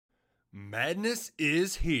Madness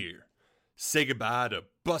is here. Say goodbye to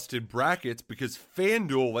busted brackets because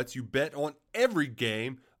FanDuel lets you bet on every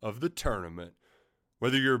game of the tournament.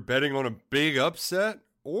 Whether you're betting on a big upset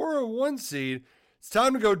or a one seed, it's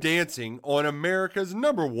time to go dancing on America's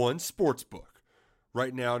 #1 sportsbook.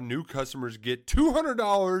 Right now, new customers get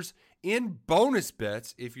 $200 in bonus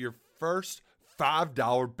bets if your first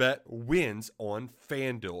 $5 bet wins on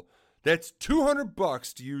FanDuel. That's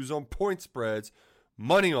 $200 to use on point spreads,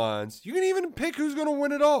 money lines. You can even pick who's going to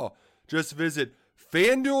win it all. Just visit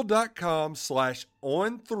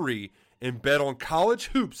FanDuel.com/on3 and bet on college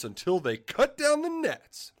hoops until they cut down the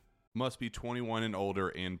nets. Must be 21 and older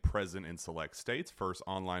and present in select states. First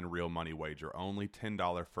online real money wager only.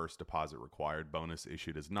 $10 first deposit required. Bonus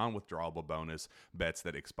issued as non-withdrawable bonus. Bets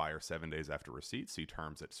that expire 7 days after receipt. See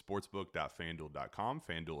terms at sportsbook.fanduel.com.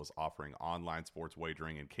 FanDuel is offering online sports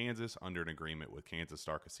wagering in Kansas under an agreement with Kansas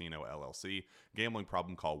Star Casino LLC. Gambling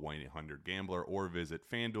problem? Call 1-800-GAMBLER or visit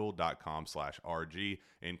fanduel.com/RG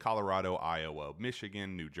in Colorado, Iowa,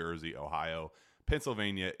 Michigan, New Jersey, Ohio,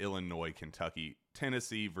 Pennsylvania, Illinois, Kentucky,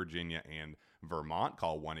 Tennessee, Virginia, and Vermont.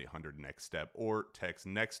 Call 1-800-NEXT-STEP or text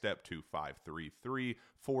NEXT-STEP to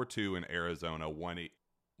 53342 in Arizona,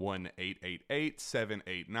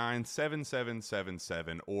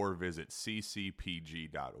 1-888-789-7777 or visit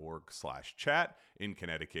ccpg.org/chat. In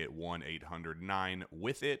Connecticut,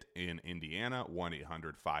 1-800-9-WITH-IT. In Indiana,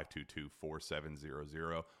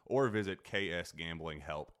 1-800-522-4700 or visit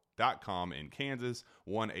ksgamblinghelp.com. In Kansas,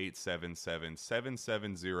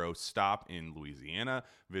 1-877-770-STOP in Louisiana.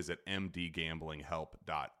 Visit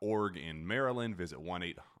mdgamblinghelp.org in Maryland. Visit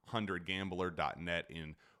 1-800-gambler.net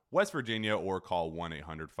in West Virginia or call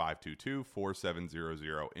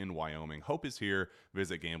 1-800-522-4700 in Wyoming. Hope is here.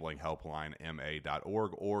 Visit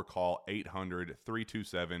gamblinghelplinema.org or call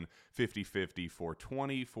 800-327-5050 for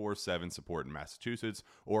 24/7 support in Massachusetts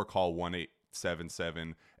or call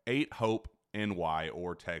 1-877-8-HOPE NY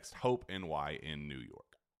or text Hope NY in New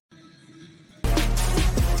York.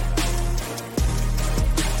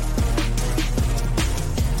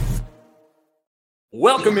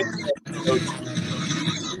 Welcome in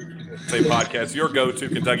Say Podcast, your go-to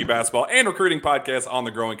Kentucky basketball and recruiting podcast on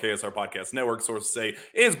the growing KSR Podcast Network. Sources Say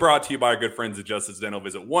is brought to you by our good friends at Justice Dental.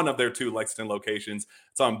 Visit one of their 2 Lexington locations.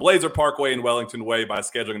 It's on Blazer Parkway and Wellington Way by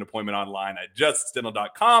scheduling an appointment online at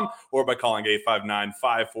justicedental.com or by calling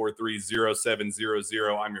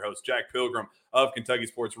 859-543-0700. I'm your host, Jack Pilgrim of Kentucky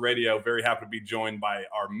Sports Radio. Very happy to be joined by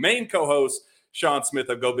our main co-host, Sean Smith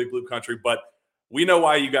of Go Big Blue Country. But we know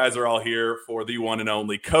why you guys are all here, for the one and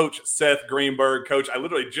only Coach Seth Greenberg. Coach, I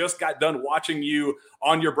literally just got done watching you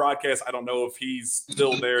on your broadcast. I don't know if he's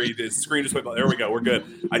still there. His screen just went, there we go. We're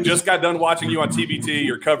good. I just got done watching you on TBT.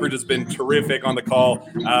 Your coverage has been terrific on the call.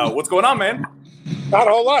 What's going on, man? Not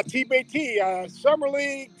a whole lot. TBT, Summer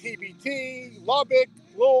League, TBT, Lubbock,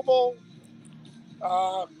 Louisville.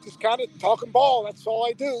 Just kind of talking ball. That's all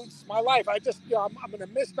I do. It's my life. I'm going to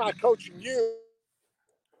miss not coaching you.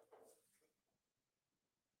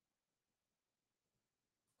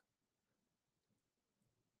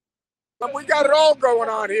 But we got it all going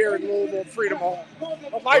on here in Louisville, Freedom Hall.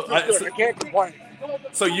 But life is good. I can't complain.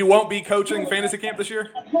 So you won't be coaching fantasy camp this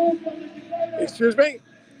year? Excuse me?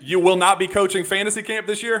 You will not be coaching fantasy camp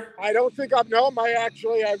this year? I don't think I'm. No, I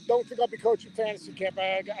don't think I'll be coaching fantasy camp.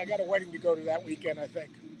 I got a wedding to go to that weekend, I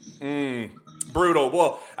think. Brutal.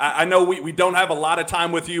 Well, I know we don't have a lot of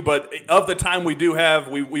time with you, but of the time we do have,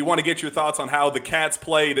 we want to get your thoughts on how the Cats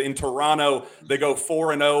played in Toronto. They go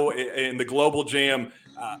 4-0 in the Global Jam.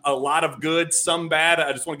 A lot of good, some bad.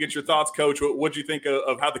 I just want to get your thoughts, Coach. What do you think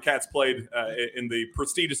of how the Cats played in the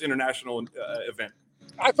prestigious international event?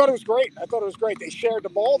 I thought it was great. They shared the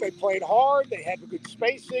ball. They played hard. They had good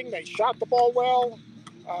spacing. They shot the ball well.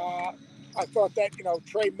 I thought that,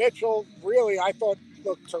 Trey Mitchell, really, I thought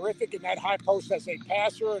looked terrific in that high post as a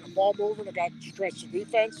passer and a ball mover that got stretched the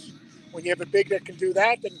defense. When you have a big that can do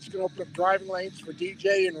that, then it's going to open up driving lanes for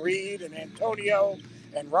DJ and Reed and Antonio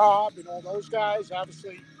and Rob and all those guys.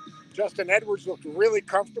 Obviously, Justin Edwards looked really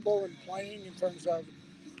comfortable in playing in terms of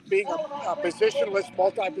being a positionless,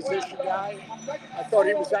 multi-position guy. I thought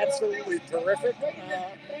he was absolutely terrific.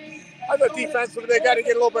 I thought defensively they got to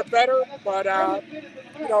get a little bit better, but,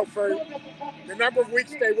 for the number of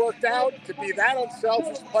weeks they worked out, to be that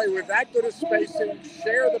unselfish, play with that good of spacing,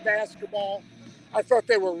 share the basketball, I thought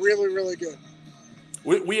they were really, really good.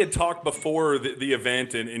 We had talked before the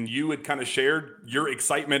event, and you had kind of shared your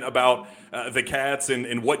excitement about the Cats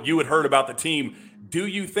and what you had heard about the team. Do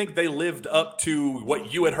you think they lived up to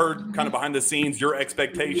what you had heard kind of behind the scenes, your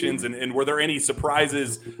expectations, and were there any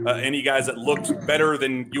surprises, any guys that looked better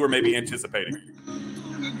than you were maybe anticipating?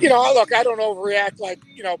 Look, I don't overreact like,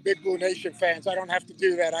 Big Blue Nation fans. I don't have to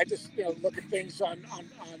do that. I just, look at things on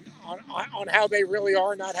how they really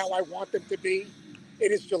are, not how I want them to be.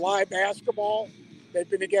 It is July basketball. They've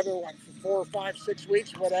been together, for 4 or 5, 6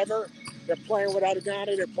 weeks, whatever. They're playing without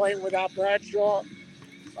Agani. They're playing without Bradshaw.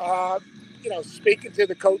 Speaking to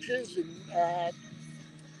the coaches, and,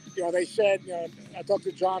 they said, I talked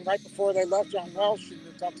to John right before they left, John Welsh, and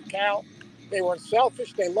I talked to Cal. They weren't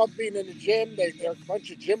selfish. They love being in the gym. They're a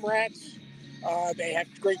bunch of gym rats. They have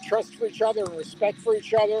great trust for each other and respect for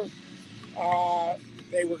each other.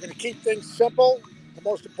 They were going to keep things simple. The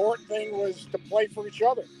most important thing was to play for each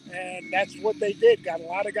other. And that's what they did. Got a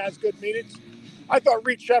lot of guys good minutes. I thought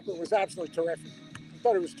Reed Sheppard was absolutely terrific. I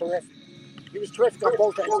thought he was terrific. He was terrific on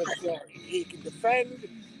both ends of the floor. He can defend.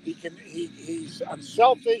 He's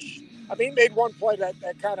unselfish. I mean, he made one play that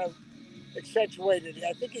kind of accentuated it.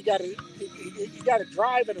 I think he got a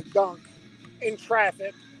drive and a dunk in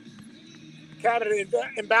traffic. Kind of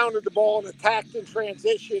inbounded the ball and attacked in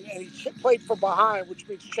transition, and he played from behind, which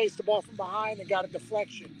means chased the ball from behind and got a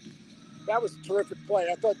deflection. That was a terrific play.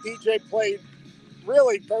 I thought DJ played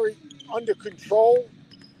really very under control.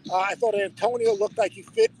 I thought Antonio looked like he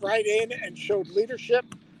fit right in and showed leadership.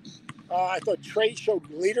 I thought Trey showed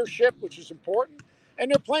leadership, which is important.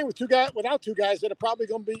 And they're playing with without two guys that are probably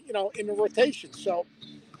going to be, in the rotation. So,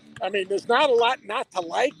 I mean, there's not a lot not to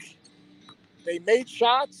like. They made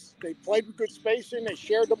shots. They played with good spacing. They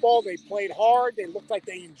shared the ball. They played hard. They looked like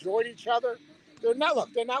they enjoyed each other. They're not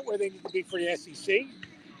where they need to be for the SEC.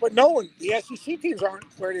 But the SEC teams aren't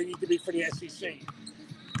where they need to be for the SEC.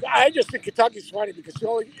 I just think Kentucky's funny because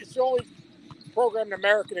it's the only program in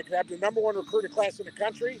America that can have the #1 recruiting class in the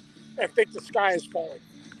country and think the sky is falling.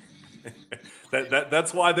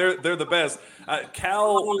 That's why they're the best.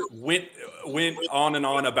 Cal went on and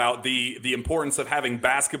on about the importance of having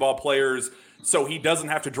basketball players so he doesn't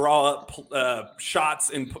have to draw up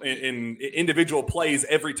shots in individual plays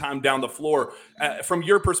every time down the floor. From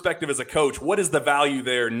your perspective as a coach, what is the value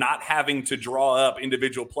there, not having to draw up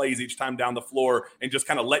individual plays each time down the floor and just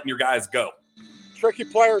kind of letting your guys go? Tricky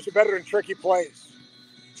players are better than tricky plays.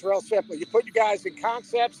 It's real simple. You put your guys in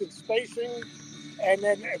concepts and spacing, and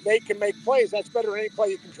then they can make plays. That's better than any play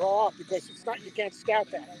you can draw up because you can't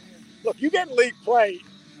scout that. Look, you get in league play,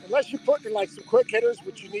 unless you put in like some quick hitters,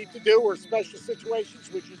 which you need to do, or special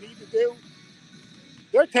situations, which you need to do,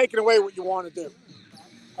 they're taking away what you want to do.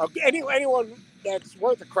 Anyone that's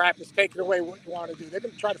worth a crap is taking away what you want to do. They're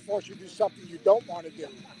going to try to force you to do something you don't want to do.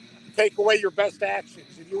 Take away your best actions.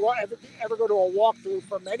 If you ever go to a walkthrough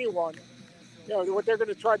from anyone, what they're going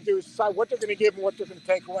to try to do is decide what they're going to give and what they're going to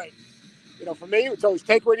take away. For me, it's always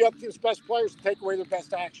take away the other team's best players and take away their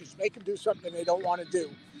best actions. Make them do something they don't want to do.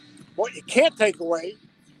 What you can't take away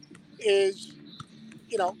is,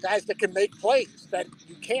 guys that can make plays that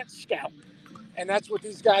you can't scout. And that's what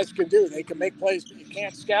these guys can do. They can make plays, but you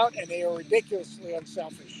can't scout, and they are ridiculously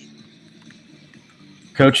unselfish.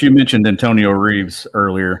 Coach, you mentioned Antonio Reeves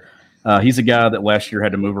earlier. He's a guy that last year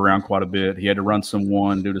had to move around quite a bit. He had to run some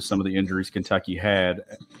one due to some of the injuries Kentucky had.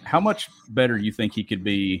 How much better do you think he could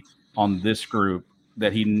be on this group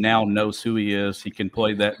that he now knows who he is? He can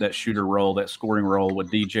play that shooter role, that scoring role with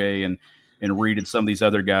DJ and Reed and some of these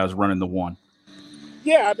other guys running the one.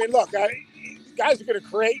 Yeah, I mean, look, guys are going to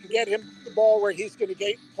create and get him the ball where he's going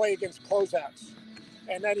to play against closeouts.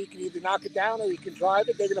 And then he can either knock it down or he can drive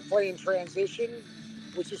it. They're going to play in transition,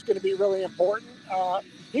 which is going to be really important.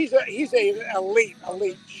 He's a elite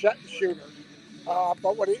shooter.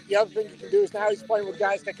 But the other thing you can do is now he's playing with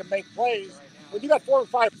guys that can make plays. When you got 4 or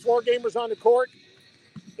 5 floor gamers on the court,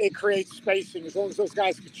 it creates spacing as long as those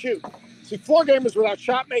guys can shoot. See, floor gamers without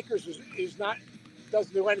shot makers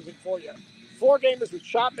doesn't do anything for you. Floor gamers with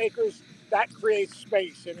shot makers, that creates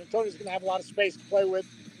space, and Antonio's going to have a lot of space to play with.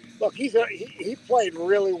 Look, he played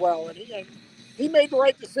really well, and he made the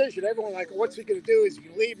right decision. Everyone what's he going to do? Is he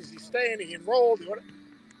going to leave? Is he staying? Is he enrolled?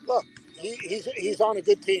 Look, he's on a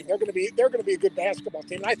good team. They're going to be a good basketball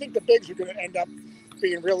team. And I think the bigs are going to end up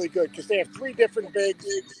being really good because they have 3 different bigs.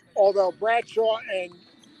 Although Bradshaw and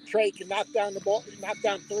Trey can knock down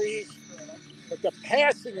threes, but the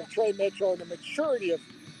passing of Trey Mitchell and the maturity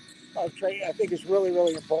of Trey, I think, is really,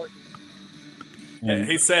 really important.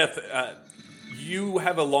 Hey Seth, you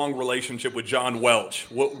have a long relationship with John Welch.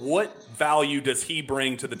 What value does he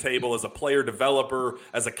bring to the table as a player developer,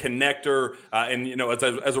 as a connector, and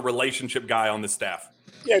as a relationship guy on the staff?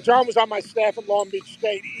 Yeah, John was on my staff at Long Beach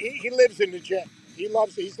State. He lives in the gym.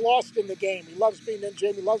 He's lost in the game. He loves being in the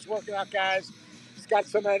gym. He loves working out guys. He's got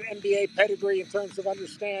some of that NBA pedigree in terms of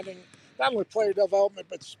understanding not only player development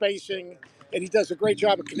but spacing, and he does a great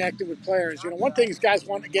job of connecting with players. One thing is guys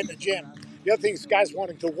want to get in the gym. The other thing is guys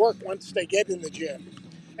wanting to work once they get in the gym.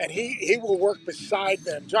 And he will work beside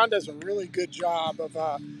them. John does a really good job of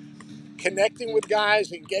connecting with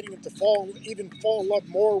guys and getting them to fall in love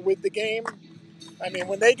more with the game. I mean,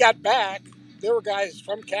 when they got back, there were guys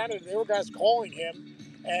from Canada, there were guys calling him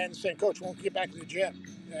and saying, Coach, won't get back to the gym.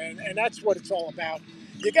 And that's what it's all about.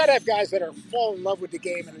 You got to have guys that are fall in love with the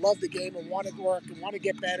game and love the game and want to work and want to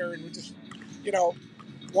get better and just,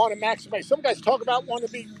 want to maximize. Some guys talk about wanting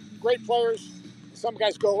to be great players. Some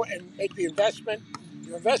guys go and make the investment.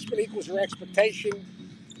 Your investment equals your expectation.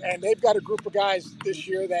 And they've got a group of guys this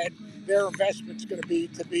year that their investment's going to be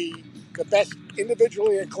the best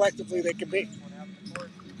individually and collectively they can be.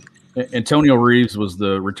 Antonio Reeves was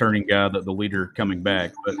the returning guy, the leader coming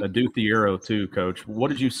back, but Adu Thiero too, Coach. What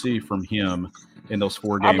did you see from him in those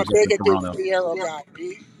 4 games? I'm a big in Toronto? Adu Thiero guy.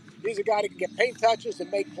 He's a guy that can get paint touches and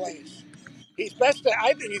make plays.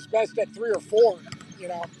 I think he's best at 3 or 4,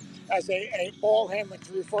 as a ball handling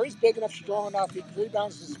 3 or 4. He's big enough, strong enough. He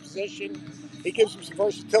rebounds his position. He gives him some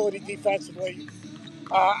versatility defensively.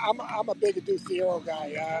 I'm a big Adu Thiero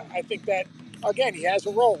guy. I think that, again, he has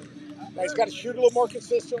a role. Now, he's got to shoot a little more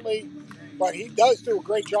consistently, but he does do a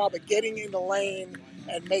great job of getting in the lane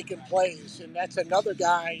and making plays. And that's another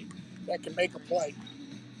guy that can make a play.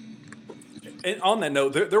 And on that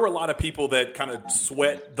note, there were a lot of people that kind of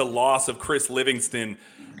sweat the loss of Chris Livingston.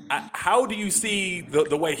 How do you see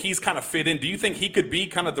the way he's kind of fit in? Do you think he could be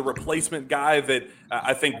kind of the replacement guy that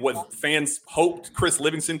I think what fans hoped Chris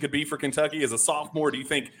Livingston could be for Kentucky as a sophomore? Do you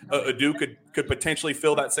think Adu could potentially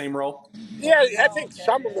fill that same role? Yeah, I think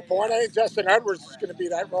some of the point. I think Justin Edwards is going to be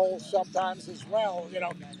that role sometimes as well.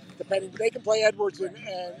 Depending, they can play Edwards and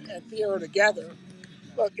Thiero together.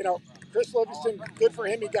 Look, Chris Livingston, good for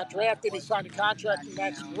him. He got drafted. He signed a contract, and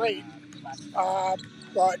that's great.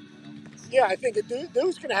 But yeah, I think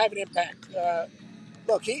Adu's going to have an impact.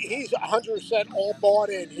 Look, he's 100% all bought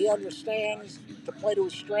in. He understands to play to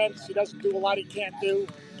his strengths. He doesn't do a lot he can't do.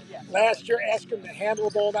 Last year, asking him to handle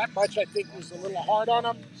the ball that much, I think, was a little hard on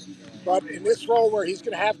him. But in this role where he's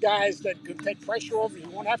going to have guys that can take pressure over, he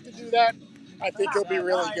won't have to do that. I think he'll be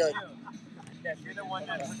really good.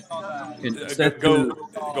 Seth,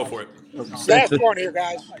 go for it. Last one here,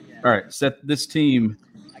 guys. All right, Seth, this team,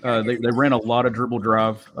 they ran a lot of dribble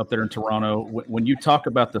drive up there in Toronto. When you talk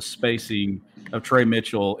about the spacing of Trey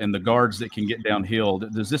Mitchell and the guards that can get downhill,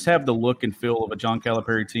 does this have the look and feel of a John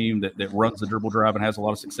Calipari team that runs the dribble drive and has a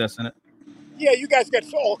lot of success in it? Yeah, you guys get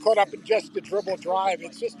all caught up in just the dribble drive.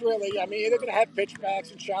 It's just really, they're going to have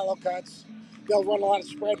pitchbacks and shallow cuts. They'll run a lot of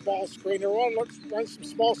spread ball screen. They'll run some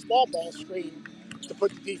small ball screen to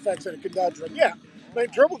put the defense in a conundrum. Yeah,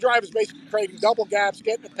 dribble drive is basically creating double gaps,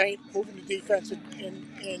 getting the paint, moving the defense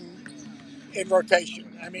in rotation.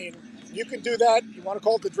 You can do that. You want to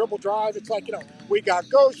call it the dribble drive. It's like, we got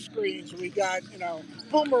ghost screens. We got,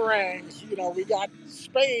 boomerangs. We got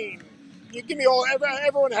Spain. You give me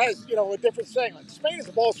everyone has, a different saying. Like Spain is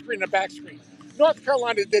a ball screen and a back screen. North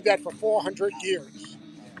Carolina did that for 400 years,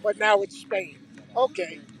 but now it's Spain.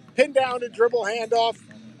 Okay, pin down and dribble handoff.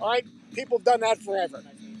 All right, people have done that forever.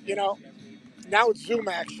 Now it's zoom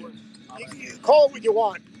action. You call it what you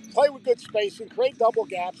want. Play with good spacing, create double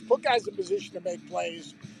gaps, put guys in position to make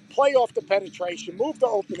plays, play off the penetration, move to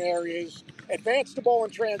open areas, advance the ball in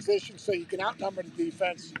transition so you can outnumber the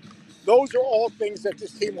defense. Those are all things that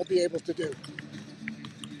this team will be able to do.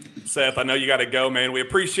 Seth, I know you got to go, man. We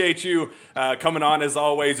appreciate you coming on as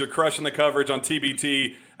always. You're crushing the coverage on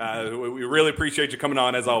TBT. We really appreciate you coming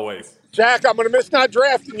on as always. Jack, I'm going to miss not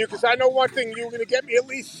drafting you because I know one thing. You're going to get me at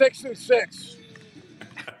least 6 and 6.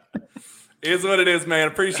 Is what it is, man.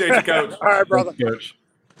 Appreciate you, Coach. All right, brother. Coach.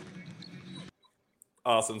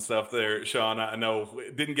 Awesome stuff there, Sean. I know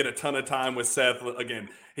didn't get a ton of time with Seth. Again,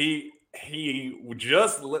 he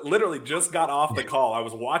just literally just got off the call. I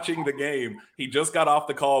was watching the game. He just got off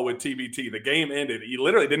the call with TBT. The game ended. He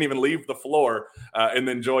literally didn't even leave the floor and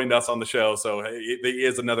then joined us on the show. So there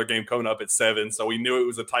is another game coming up at 7. So we knew it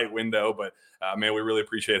was a tight window, but man, we really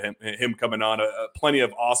appreciate him coming on. Plenty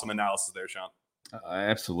of awesome analysis there, Sean.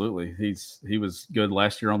 Absolutely. He was good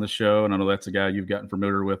last year on the show, and I know that's a guy you've gotten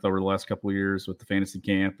familiar with over the last couple of years with the fantasy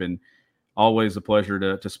camp, and always a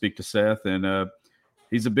pleasure to speak to Seth. And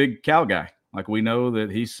he's a big Cal guy. Like, we know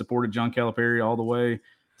that he's supported John Calipari all the way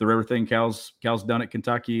through everything Cal's done at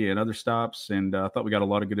Kentucky and other stops, and I thought we got a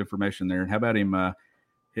lot of good information there. And how about him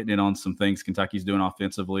hitting in on some things Kentucky's doing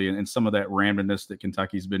offensively and some of that randomness that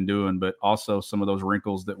Kentucky's been doing, but also some of those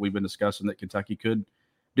wrinkles that we've been discussing that Kentucky could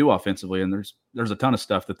do offensively. And there's a ton of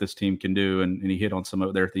stuff that this team can do, and he hit on some of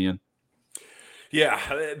it there at the end. Yeah,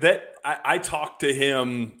 that I talked to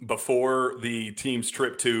him before the team's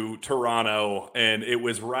trip to Toronto, and it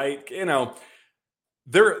was right,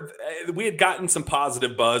 there we had gotten some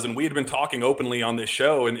positive buzz, and we had been talking openly on this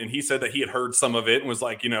show, and he said that he had heard some of it and was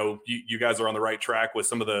like, you guys are on the right track with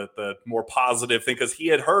some of the more positive thing, because he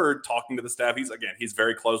had heard, talking to the staff, he's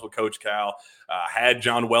very close with Coach Cal, had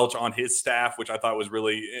John Welch on his staff, which I thought was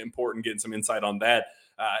really important, getting some insight on that.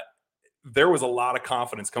 There was a lot of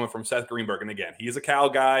confidence coming from Seth Greenberg. And again, he's a Cal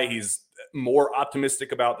guy. He's more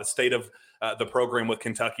optimistic about the state of the program with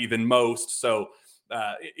Kentucky than most. So,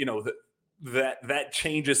 that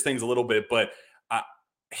changes things a little bit. But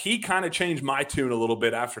he kind of changed my tune a little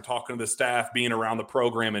bit after talking to the staff, being around the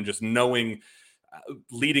program, and just knowing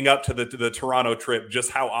leading up to the Toronto trip,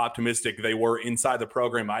 just how optimistic they were inside the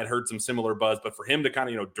program. I'd heard some similar buzz, but for him to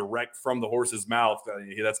kind of, direct from the horse's mouth,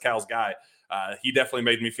 that's Cal's guy. He definitely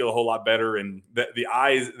made me feel a whole lot better, and the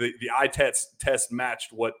eye test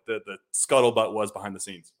matched what the scuttlebutt was behind the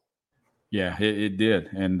scenes. Yeah, it did,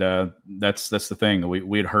 and that's the thing.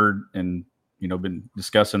 We had heard and been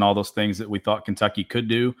discussing all those things that we thought Kentucky could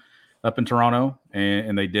do up in Toronto,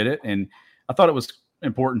 and they did it. And I thought it was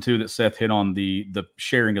important too that Seth hit on the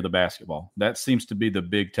sharing of the basketball. That seems to be the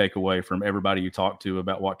big takeaway from everybody you talk to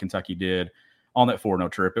about what Kentucky did on that 4-0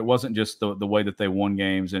 trip. It wasn't just the way that they won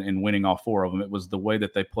games and winning all 4 of them. It was the way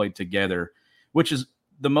that they played together, which is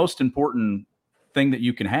the most important thing that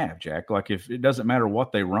you can have, Jack. Like, if it doesn't matter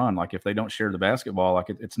what they run, like if they don't share the basketball, like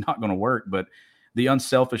it's not going to work. But the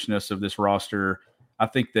unselfishness of this roster, I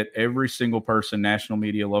think that every single person, national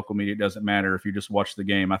media, local media, it doesn't matter if you just watch the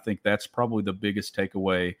game. I think that's probably the biggest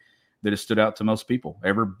takeaway that has stood out to most people.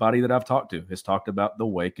 Everybody that I've talked to has talked about the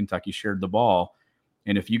way Kentucky shared the ball.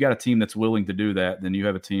 And if you got a team that's willing to do that, then you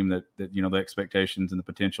have a team that the expectations and the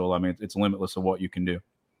potential, I mean, it's limitless of what you can do.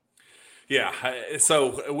 Yeah.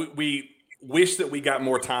 So we wish that we got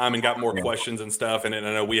more time and got more questions and stuff. And I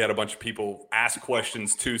know we had a bunch of people ask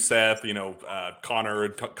questions to Seth, Connor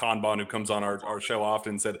Conbon, who comes on our show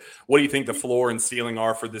often, said, what do you think the floor and ceiling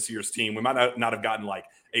are for this year's team? We might not have gotten like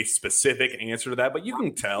a specific answer to that, but you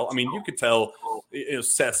can tell. I mean, you could tell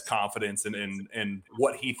Seth's confidence and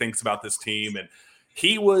what he thinks about this team. And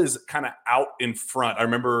he was kind of out in front. I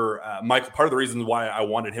remember Michael, part of the reason why I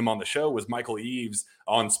wanted him on the show was Michael Eaves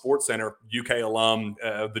on SportsCenter, UK alum,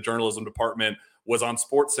 the journalism department, was on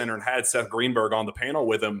SportsCenter and had Seth Greenberg on the panel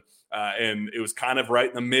with him. And it was kind of right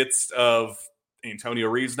in the midst of Antonio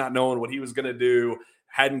Reeves not knowing what he was going to do,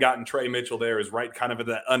 hadn't gotten Trey Mitchell there, is right kind of at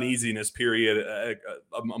that uneasiness period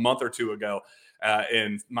a month or two ago.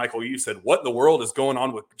 And Michael Eaves said, what in the world is going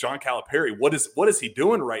on with John Calipari? What is he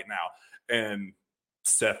doing right now? And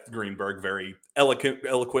Seth Greenberg very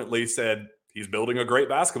eloquently said he's building a great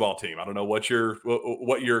basketball team. I don't know what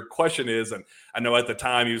your question is, and I know at the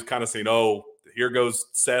time he was kind of saying, "Oh, here goes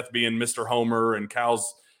Seth being Mr. Homer and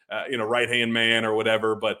Cal's right hand man or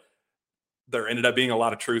whatever." But there ended up being a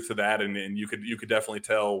lot of truth to that, and you could definitely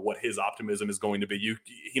tell what his optimism is going to be.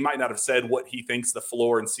 He might not have said what he thinks the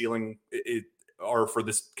floor and ceiling are for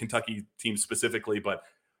this Kentucky team specifically, but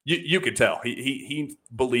you could tell he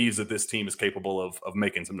believes that this team is capable of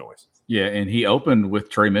making some noise. Yeah, and he opened with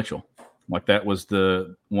Trey Mitchell. Like, that was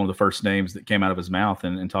one of the first names that came out of his mouth,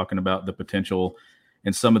 and talking about the potential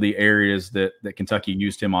in some of the areas that Kentucky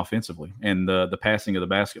used him offensively and the passing of the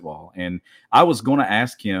basketball. And I was going to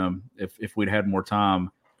ask him if we'd had more time,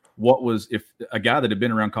 if a guy that had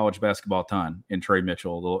been around college basketball a ton in Trey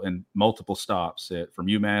Mitchell and multiple stops from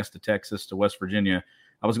UMass to Texas to West Virginia,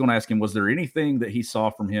 I was going to ask him, was there anything that he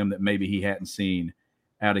saw from him that maybe he hadn't seen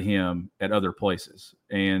out of him at other places?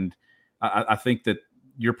 And I think that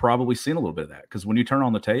you're probably seeing a little bit of that, because when you turn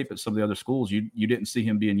on the tape at some of the other schools, you didn't see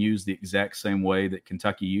him being used the exact same way that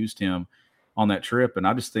Kentucky used him on that trip. And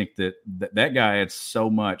I just think that guy adds so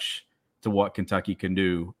much to what Kentucky can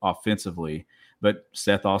do offensively. But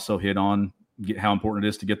Seth also hit on how important it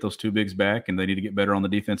is to get those two bigs back, and they need to get better on the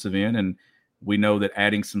defensive end. And we know that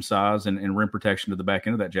adding some size and rim protection to the back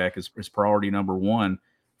end of that, Jack, is priority number one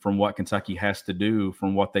from what Kentucky has to do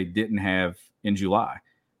from what they didn't have in July.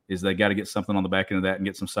 Is they got to get something on the back end of that and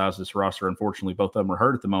get some size to this roster. Unfortunately, both of them are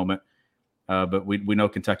hurt at the moment, but we know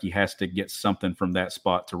Kentucky has to get something from that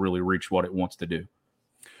spot to really reach what it wants to do.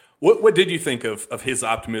 What did you think of his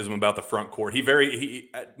optimism about the front court?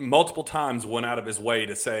 He multiple times went out of his way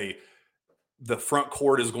to say the front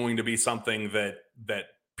court is going to be something that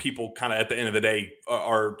people kind of at the end of the day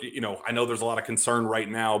are, I know there's a lot of concern right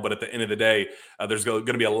now, but at the end of the day, there's going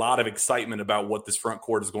to be a lot of excitement about what this front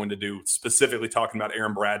court is going to do, specifically talking about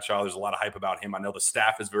Aaron Bradshaw. There's a lot of hype about him. I know the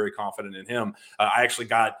staff is very confident in him. I actually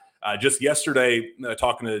got Just yesterday,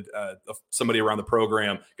 talking to somebody around the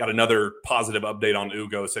program, got another positive update on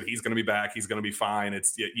Ugo. Said he's going to be back. He's going to be fine.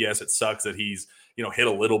 Yes, it sucks that he's hit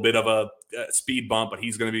a little bit of a speed bump, but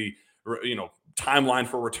he's going to be timeline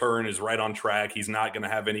for return is right on track. He's not going to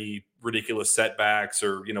have any ridiculous setbacks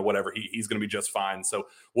or whatever. He's going to be just fine. So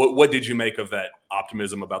what did you make of that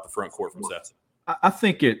optimism about the front court from Seth? I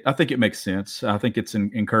think it makes sense. I think it's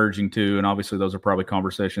encouraging too, and obviously those are probably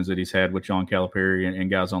conversations that he's had with John Calipari and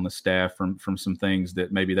guys on the staff from some things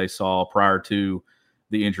that maybe they saw prior to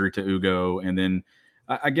the injury to Ugo. And then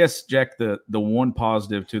I guess, Jack, the one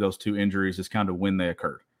positive to those two injuries is kind of when they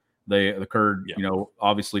occurred. They occurred,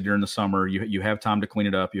 obviously during the summer. You have time to clean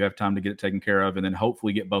it up, you have time to get it taken care of, and then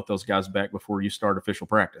hopefully get both those guys back before you start official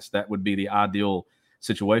practice. That would be the ideal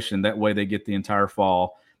situation. That way they get the entire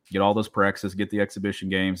fall, get all those practices, get the exhibition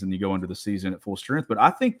games, and you go into the season at full strength. But I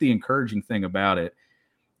think the encouraging thing about it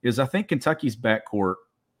is I think Kentucky's backcourt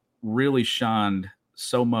really shined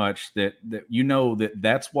so much that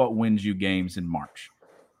that's what wins you games in March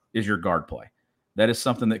is your guard play. That is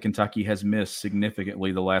something that Kentucky has missed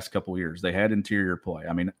significantly the last couple of years. They had interior play.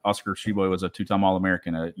 I mean, Oscar Tshiebwe was a two-time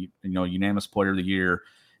All-American, unanimous player of the year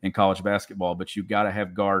in college basketball, but you've got to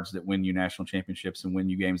have guards that win you national championships and win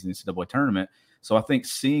you games in the NCAA tournament. So I think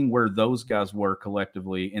seeing where those guys were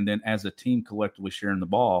collectively, and then as a team collectively sharing the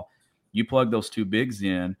ball, you plug those two bigs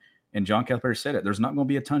in, and John Calipari said it, there's not going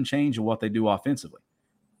to be a ton change of what they do offensively.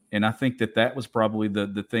 And I think that was probably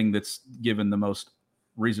the thing that's given the most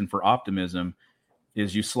reason for optimism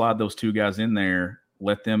is you slide those two guys in there,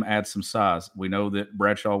 let them add some size. We know that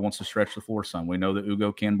Bradshaw wants to stretch the floor some. We know that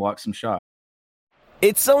Ugo can block some shots.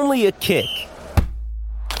 It's only a kick,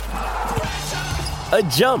 a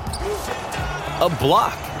jump, a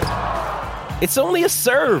block. It's only a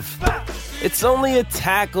serve. It's only a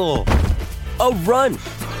tackle, a run.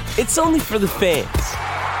 It's only for the fans.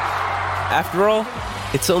 After all,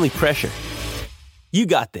 it's only pressure. You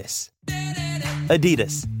got this.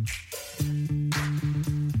 Adidas.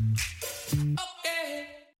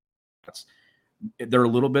 They're a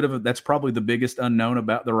little bit of that's probably the biggest unknown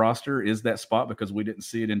about the roster is that spot because we didn't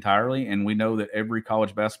see it entirely. And we know that every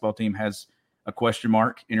college basketball team has a question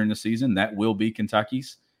mark entering the season. That will be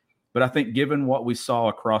Kentucky's. But I think given what we saw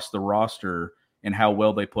across the roster and how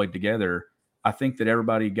well they played together, I think that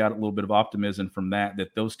everybody got a little bit of optimism from that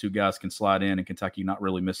those two guys can slide in and Kentucky not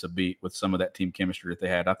really miss a beat with some of that team chemistry that they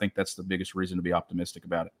had. I think that's the biggest reason to be optimistic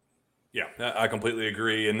about it. Yeah, I completely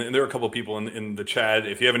agree. And there are a couple of people in the chat.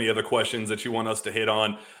 If you have any other questions that you want us to hit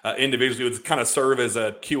on individually, it would kind of serve as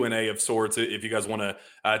a Q&A of sorts if you guys want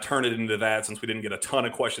to turn it into that, since we didn't get a ton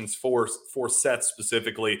of questions for Seth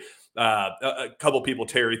specifically. A couple of people,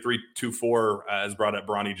 Terry 324 has brought up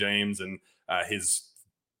Bronny James and his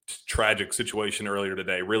tragic situation earlier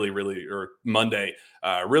today, or Monday,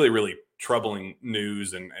 really troubling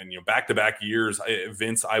news and back-to-back years.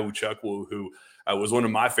 Vince Iwuchukwu, who was one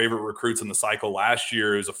of my favorite recruits in the cycle last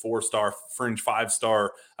year. He was a 4-star, fringe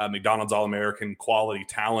 5-star McDonald's All-American quality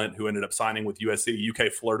talent who ended up signing with USC.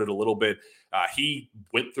 UK flirted a little bit. He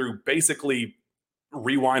went through basically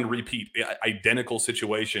rewind, repeat, identical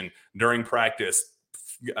situation during practice,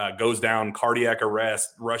 goes down, cardiac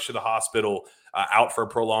arrest, rush to the hospital, out for a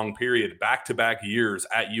prolonged period, back-to-back years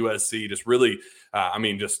at USC. Just really,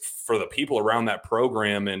 just for the people around that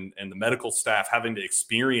program and the medical staff having to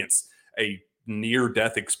experience a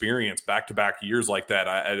near-death experience back-to-back years like that,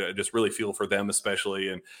 I just really feel for them especially.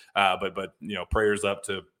 And but prayers up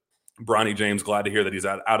to Bronny James. Glad to hear that he's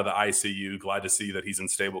out of the ICU. Glad to see that he's in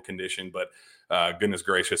stable condition. But goodness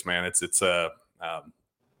gracious, man, it's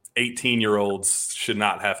 18-year-olds should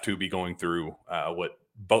not have to be going through what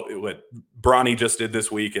Bronny just did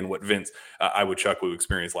this week and what Vince Iwuchukwu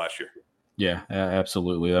experienced last year. Yeah,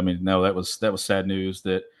 absolutely. I mean, no, that was sad news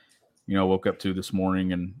that woke up to this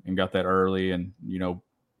morning and got that early, and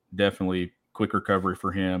definitely quick recovery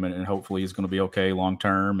for him, and hopefully he's going to be okay long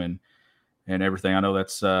term and everything. I know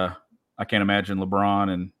that's I can't imagine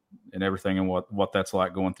LeBron and everything and what that's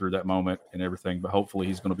like going through that moment and everything, but hopefully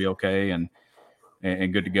he's going to be okay and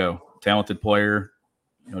good to go. Talented player,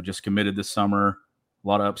 just committed this summer, a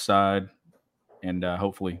lot of upside, and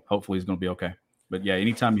hopefully he's going to be okay. But yeah,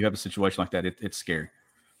 anytime you have a situation like that, it's scary.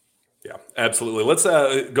 Yeah, absolutely. Let's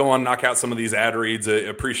go on, knock out some of these ad reads.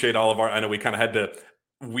 Appreciate all of I know we kind of had to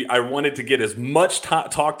I wanted to get as much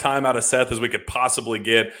talk time out of Seth as we could possibly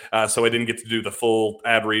get, so I didn't get to do the full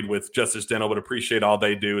ad read with Justice Dental, but appreciate all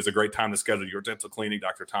they do. It's a great time to schedule your dental cleaning.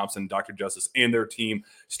 Dr. Thompson, Dr. Justice, and their team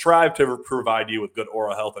strive to provide you with good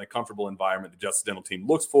oral health and a comfortable environment. The Justice Dental team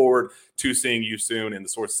looks forward to seeing you soon, and the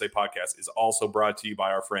Sources Say podcast is also brought to you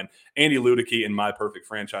by our friend Andy Ludicky and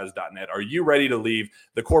MyPerfectFranchise.net. Are you ready to leave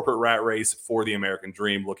the corporate rat race for the American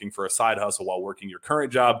dream, looking for a side hustle while working your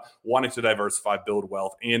current job, wanting to diversify, build wealth,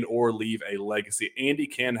 and or leave a legacy? Andy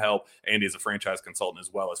can help. Andy is a franchise consultant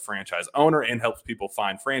as well as franchise owner and helps people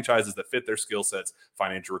find franchises that fit their skill sets,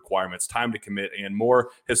 financial requirements, time to commit, and more.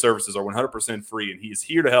 His services are 100% free, and he is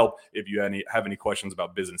here to help. If you have any questions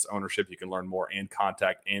about business ownership, you can learn more and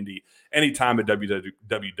contact Andy anytime at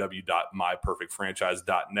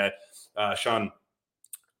www.myperfectfranchise.net. Sean,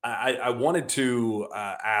 I wanted to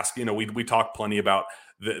ask, we talked plenty about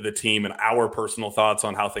the team and our personal thoughts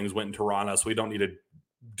on how things went in Toronto, so we don't need to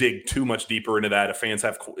dig too much deeper into that. If fans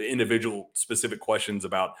have individual specific questions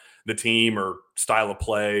about the team or style of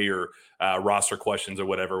play or roster questions or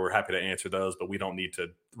whatever, we're happy to answer those, but we don't need to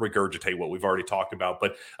regurgitate what we've already talked about.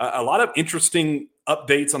 But a lot of interesting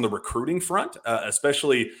updates on the recruiting front,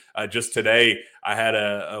 especially just today. I had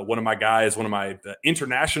one of my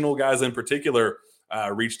international guys in particular,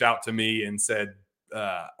 reached out to me and said,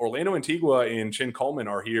 Orlando Antigua and Chin Coleman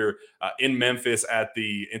are here in Memphis at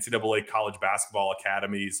the NCAA College Basketball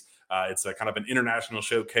Academies. It's a kind of an international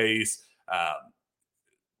showcase. A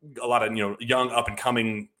lot of young up and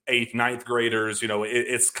coming 8th, 9th graders.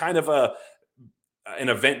 It's kind of an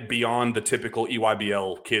event beyond the typical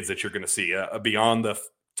EYBL kids that you're going to see, beyond the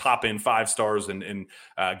top end 5 stars and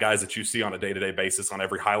guys that you see on a day-to-day basis on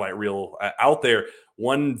every highlight reel out there.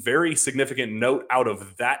 One very significant note out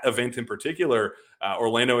of that event in particular,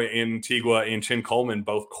 Orlando Antigua and Chin Coleman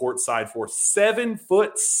both courtside for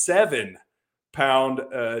 7'7"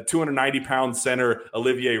 290-pound center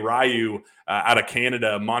Olivier Ryu out of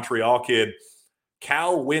Canada, Montreal kid.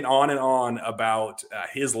 Cal went on and on about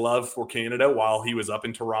his love for Canada while he was up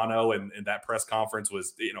in Toronto, and that press conference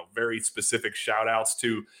was, very specific shout outs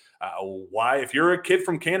to why, if you're a kid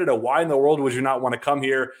from Canada, why in the world would you not want to come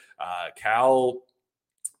here? Cal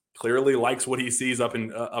clearly likes what he sees up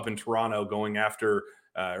in Toronto, going after,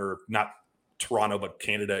 or not Toronto, but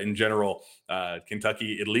Canada in general.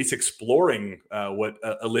 Kentucky at least exploring what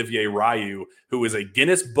Olivier Ryu, who is a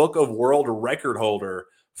Guinness Book of World Record holder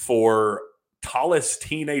for tallest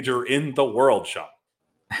teenager in the world, Sean.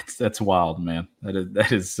 That's wild, man.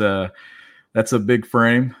 That's a big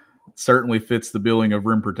frame. Certainly fits the billing of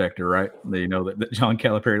rim protector, right? That John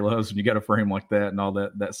Calipari loves when you got a frame like that and all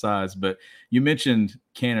that size. But you mentioned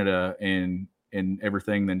Canada and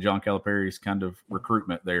everything, then John Calipari's kind of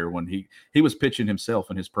recruitment there when he was pitching himself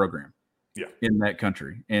and his program in that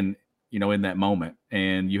country and, in that moment.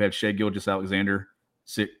 And you had Shea Gilgeous-Alexander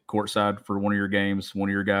sit courtside for one of your games, one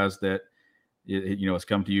of your guys that, has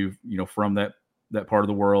come to you, from that part of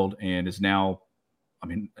the world and is now,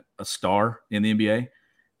 a star in the NBA.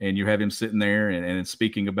 And you have him sitting there and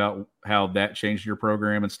speaking about how that changed your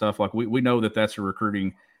program and stuff. Like we know that's a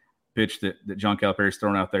recruiting pitch that John Calipari's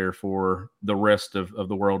thrown out there for the rest of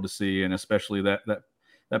the world to see, and especially that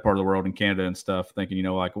part of the world in Canada and stuff, thinking,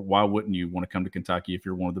 why wouldn't you want to come to Kentucky if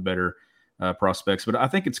you're one of the better prospects? But I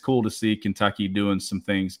think it's cool to see Kentucky doing some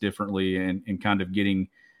things differently and kind of getting,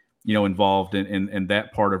 involved in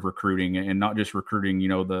that part of recruiting and not just recruiting,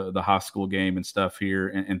 the high school game and stuff here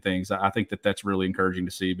and things. I think that's really encouraging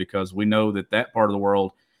to see, because we know that part of the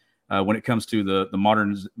world, when it comes to the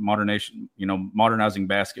modernization, modernizing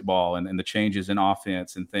basketball and the changes in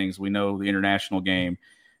offense and things, we know the international game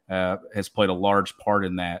has played a large part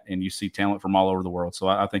in that, and you see talent from all over the world. So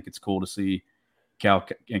I think it's cool to see Cal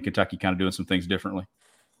and Kentucky kind of doing some things differently.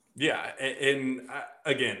 Yeah, and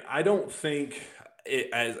again, I don't think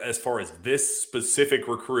as far as this specific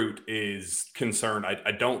recruit is concerned,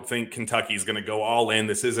 I don't think Kentucky's going to go all in.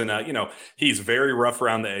 This isn't he's very rough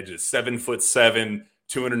around the edges, 7'7",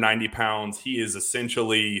 290 pounds. He is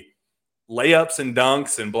essentially layups and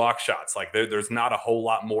dunks and block shots. Like there's not a whole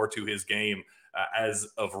lot more to his game as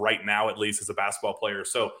of right now, at least as a basketball player.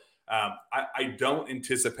 So I don't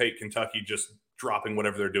anticipate Kentucky just dropping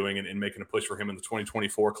whatever they're doing and making a push for him in the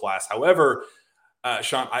 2024 class. However,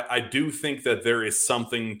 Sean, I do think that there is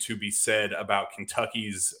something to be said about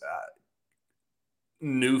Kentucky's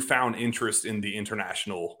newfound interest in the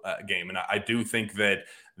international game. And I do think that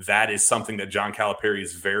is something that John Calipari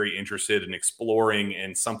is very interested in exploring,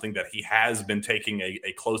 and something that he has been taking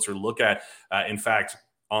a closer look at. In fact,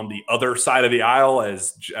 on the other side of the aisle,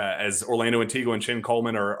 as Orlando Antigua and Chin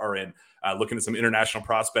Coleman are in looking at some international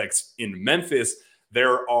prospects in Memphis,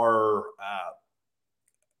 there are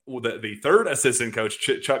the third assistant coach,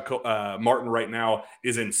 Chuck Martin, right now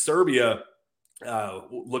is in Serbia,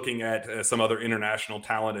 looking at some other international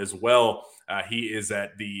talent as well. He is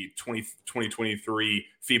at the 2023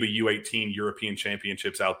 FIBA U18 European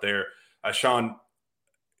Championships out there. Sean,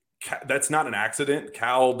 that's not an accident.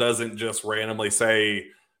 Cal doesn't just randomly say,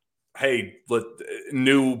 hey,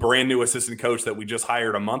 brand new assistant coach that we just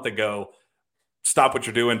hired a month ago, stop what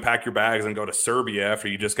you're doing, pack your bags, and go to Serbia after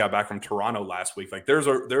you just got back from Toronto last week. Like there's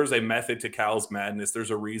a method to Cal's madness.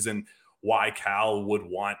 There's a reason why Cal would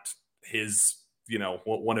want his,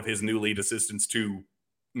 one of his new lead assistants to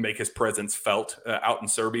make his presence felt out in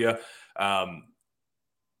Serbia.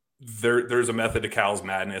 There's a method to Cal's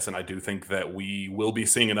madness, and I do think that we will be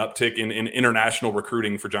seeing an uptick in international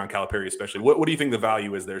recruiting for John Calipari, especially. What do you think the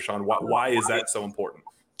value is there, Sean? Why is that so important?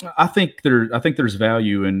 I think there's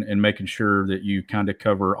value in making sure that you kind of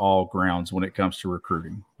cover all grounds when it comes to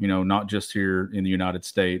recruiting. Not just here in the United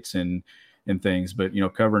States and things, but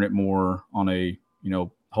covering it more on a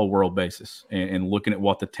whole world basis and looking at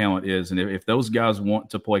what the talent is. And if those guys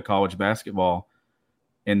want to play college basketball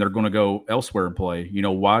and they're going to go elsewhere and play,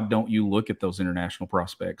 why don't you look at those international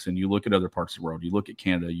prospects and you look at other parts of the world? You look at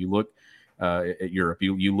Canada, you look at Europe,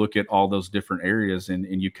 you look at all those different areas and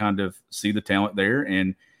you kind of see the talent there.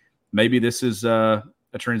 And maybe this is a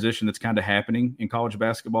transition that's kind of happening in college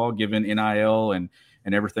basketball, given NIL and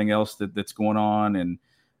everything else that's going on and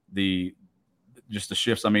the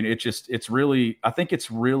shifts. I mean, I think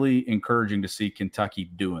it's really encouraging to see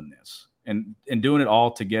Kentucky doing this and doing it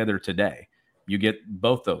all together today. You get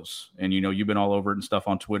both those, and you've been all over it and stuff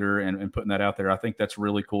on Twitter and putting that out there. I think that's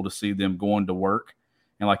really cool to see them going to work.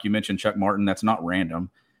 And like you mentioned, Chuck Martin, that's not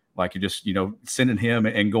random. Like you just sending him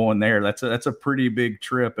and going there. That's a pretty big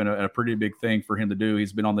trip and a pretty big thing for him to do.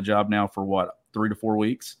 He's been on the job now for 3 to 4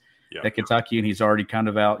 weeks at Kentucky, and he's already kind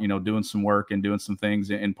of out doing some work and doing some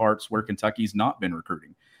things in parts where Kentucky's not been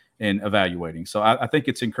recruiting and evaluating. So I think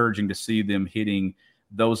it's encouraging to see them hitting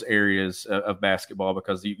those areas of basketball,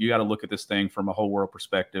 because you got to look at this thing from a whole world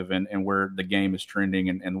perspective and where the game is trending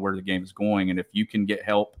and where the game is going. And if you can get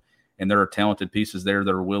help and there are talented pieces there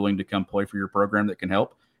that are willing to come play for your program that can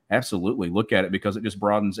help, absolutely look at it, because it just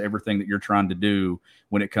broadens everything that you're trying to do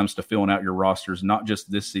when it comes to filling out your rosters, not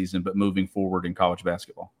just this season, but moving forward in college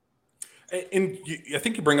basketball. And I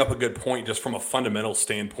think you bring up a good point just from a fundamental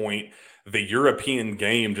standpoint, the European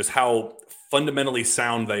game, just how fundamentally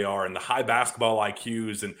sound they are and the high basketball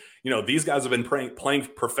IQs. And, these guys have been playing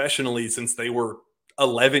professionally since they were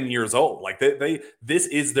 11 years old. Like this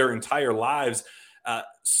is their entire lives.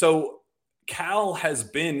 So Cal has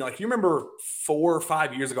been, like, you remember 4 or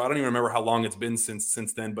 5 years ago, I don't even remember how long it's been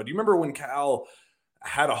since then, but you remember when Cal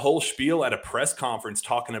had a whole spiel at a press conference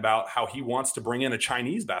talking about how he wants to bring in a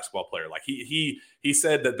Chinese basketball player. Like he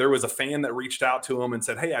said that there was a fan that reached out to him and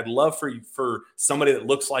said, hey, I'd love for somebody that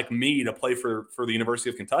looks like me to play for the University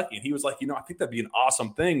of Kentucky. And he was like, I think that'd be an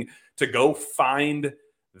awesome thing to go find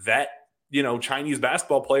that, Chinese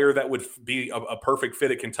basketball player that would be a perfect fit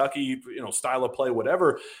at Kentucky, style of play,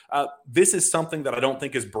 whatever. This is something that I don't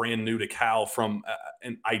think is brand new to Cal from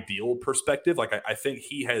an ideal perspective. Like I think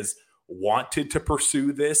he has wanted to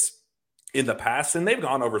pursue this in the past, and they've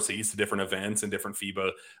gone overseas to different events and different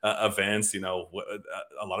FIBA events. A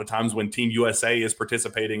lot of times when Team USA is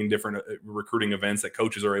participating in different recruiting events that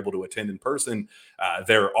coaches are able to attend in person,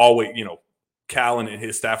 they're always, Cal and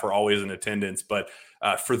his staff are always in attendance. But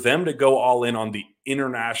for them to go all in on the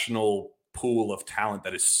international pool of talent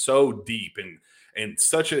that is so deep and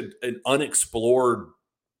such an unexplored,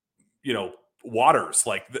 waters,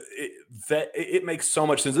 like it makes so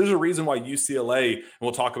much sense. There's a reason why UCLA, and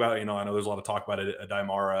we'll talk about, I know there's a lot of talk about it,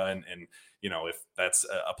 Daimara and if that's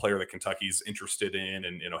a player that Kentucky's interested in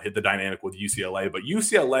and, hit the dynamic with UCLA, but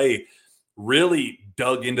UCLA really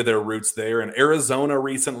dug into their roots there, and Arizona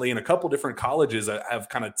recently and a couple different colleges have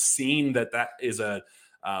kind of seen that is a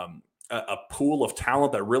pool of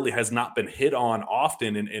talent that really has not been hit on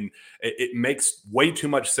often. And it makes way too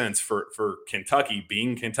much sense for Kentucky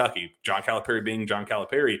being Kentucky, John Calipari being John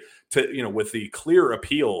Calipari, to, with the clear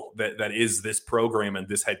appeal that is this program and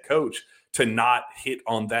this head coach, to not hit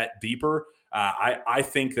on that deeper. I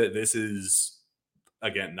think that this is,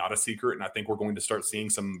 again, not a secret. And I think we're going to start seeing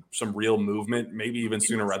some real movement, maybe even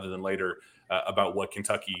sooner rather than later, about what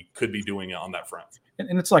Kentucky could be doing on that front.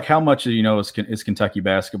 And it's like, how much, is Kentucky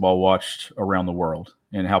basketball watched around the world,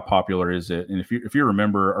 and how popular is it? And if you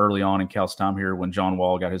remember early on in Cal's time here, when John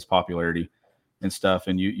Wall got his popularity and stuff,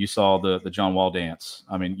 and you saw the John Wall dance,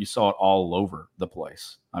 I mean, you saw it all over the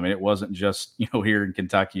place. I mean, it wasn't just, here in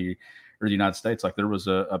Kentucky or the United States. Like, there was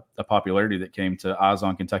a popularity that came to Eyes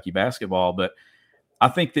on Kentucky basketball. But I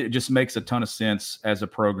think that it just makes a ton of sense as a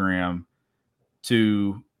program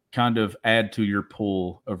to kind of add to your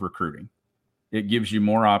pool of recruiting. It gives you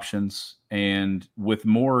more options, and with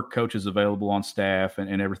more coaches available on staff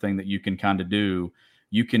and everything that you can kind of do,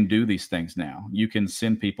 you can do these things now. You can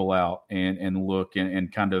send people out and look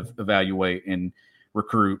and kind of evaluate and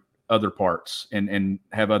recruit other parts and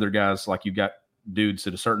have other guys, like you got dudes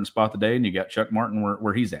at a certain spot today and you got Chuck Martin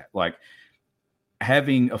where he's at. Like,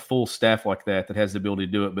 having a full staff like that has the ability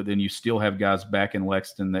to do it, but then you still have guys back in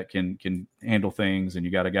Lexington that can handle things, and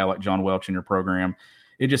you got a guy like John Welch in your program.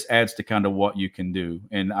 It just adds to kind of what you can do.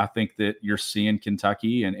 And I think that you're seeing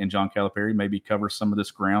Kentucky and John Calipari maybe cover some of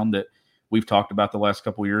this ground that we've talked about the last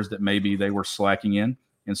couple of years, that maybe they were slacking in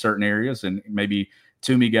certain areas, and maybe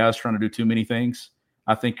too many guys trying to do too many things.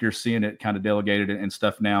 I think you're seeing it kind of delegated and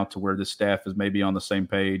stuff now to where the staff is maybe on the same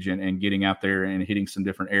page and getting out there and hitting some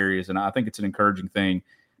different areas. And I think it's an encouraging thing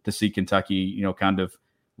to see Kentucky, kind of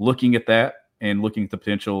looking at that and looking at the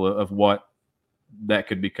potential of what that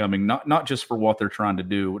could be coming, not just for what they're trying to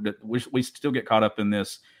do. We still get caught up in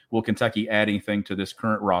this. Will Kentucky add anything to this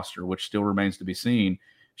current roster, which still remains to be seen?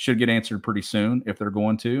 Should get answered pretty soon if they're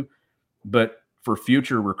going to. But for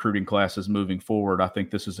future recruiting classes moving forward, I think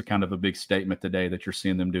this is a kind of a big statement today that you're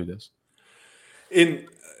seeing them do this.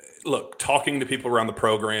 Look, talking to people around the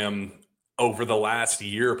program over the last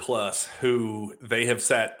year plus who they have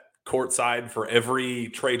sat courtside for every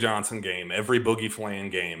Trey Johnson game, every Boogie Flan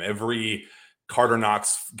game, every Carter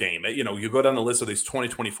Knox game. You go down the list of these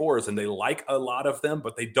 2024s and they like a lot of them,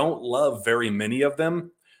 but they don't love very many of them.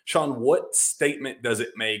 Sean, what statement does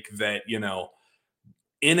it make that,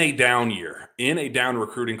 in a down year, in a down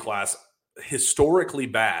recruiting class, historically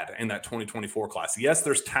bad in that 2024 class? Yes,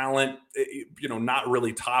 there's talent, not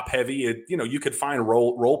really top heavy. You could find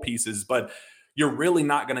role pieces, but you're really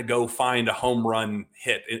not going to go find a home run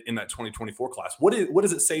hit in that 2024 class. What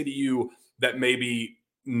does it say to you that maybe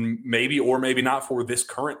or maybe not for this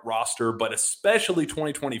current roster, but especially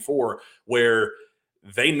 2024, where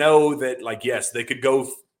they know that, like, yes, they could go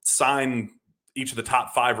sign each of the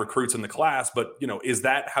top 5 recruits in the class, but is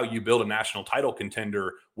that how you build a national title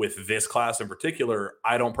contender with this class in particular?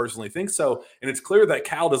 I don't personally think so. And it's clear that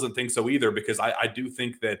Cal doesn't think so either, because I do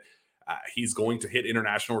think that he's going to hit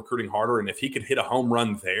international recruiting harder. And if he could hit a home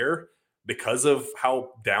run there because of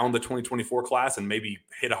how down the 2024 class, and maybe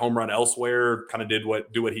hit a home run elsewhere, kind of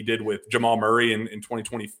do what he did with Jamal Murray in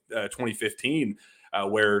 2015,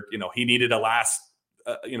 where, he needed a last,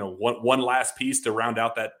 one last piece to round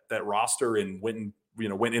out that roster, and went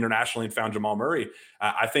internationally and found Jamal Murray.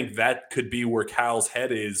 I think that could be where Cal's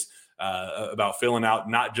head is about filling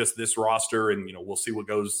out not just this roster, and we'll see what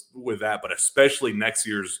goes with that, but especially next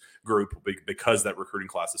year's group, because that recruiting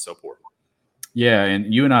class is so poor. Yeah,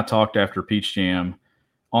 and you and I talked after Peach Jam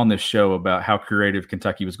on this show about how creative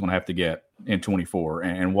Kentucky was going to have to get in 24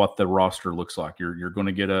 and what the roster looks like. You're going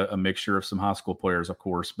to get a mixture of some high school players, of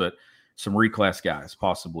course, but some reclass guys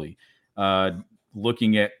possibly.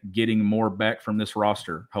 Looking at getting more back from this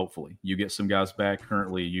roster, hopefully. You get some guys back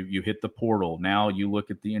currently. You hit the portal. Now you look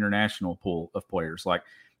at the international pool of players. Like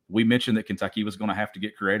we mentioned that Kentucky was going to have to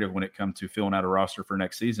get creative when it comes to filling out a roster for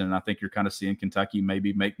next season, and I think you're kind of seeing Kentucky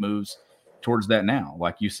maybe make moves towards that now.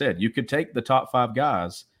 Like you said, you could take the top 5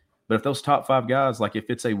 guys, but if those top 5 guys, like if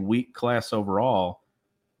it's a weak class overall,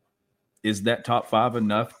 is that top 5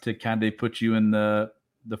 enough to kind of put you in the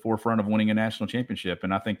forefront of winning a national championship?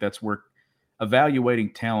 And I think that's where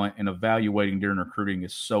evaluating talent and evaluating during recruiting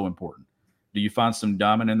is so important. Do you find some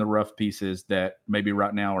diamond in the rough pieces that maybe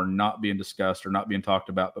right now are not being discussed or not being talked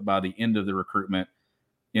about, but by the end of the recruitment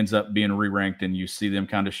ends up being re-ranked, and you see them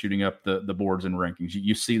kind of shooting up the boards and rankings?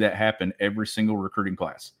 You see that happen every single recruiting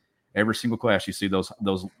class. Every single class, you see those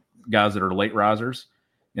guys that are late risers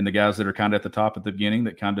and the guys that are kind of at the top at the beginning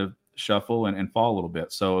that kind of shuffle and fall a little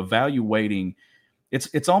bit. So evaluating,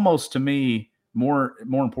 it's almost to me more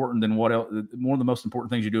important than what else. One of the most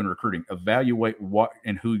important things you do in recruiting: evaluate what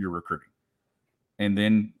and who you're recruiting, and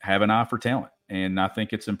then have an eye for talent. And I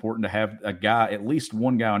think it's important to have a guy, at least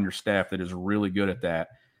one guy on your staff that is really good at that,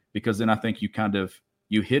 because then I think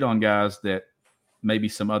you hit on guys that maybe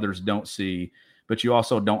some others don't see, but you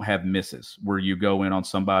also don't have misses where you go in on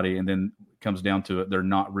somebody and then it comes down to it, they're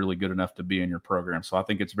not really good enough to be in your program. So I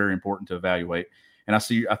think it's very important to evaluate. And I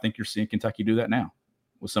think you're seeing Kentucky do that now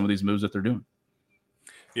with some of these moves that they're doing.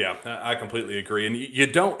 Yeah, I completely agree. And you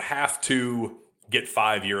don't have to get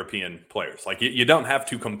 5 European players. Like you don't have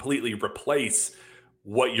to completely replace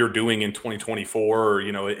what you're doing in 2024. Or,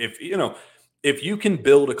 if you can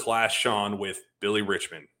build a class, Sean, with Billy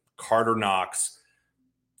Richmond, Carter Knox,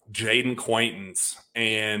 Jaden Quaintance,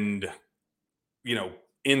 and,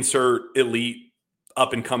 insert elite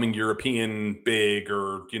up and coming European big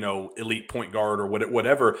or, elite point guard or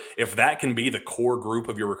whatever, if that can be the core group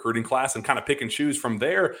of your recruiting class and kind of pick and choose from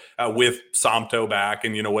there with Somto back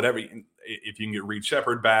and, whatever, if you can get Reed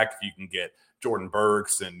Shepherd back, if you can get Jordan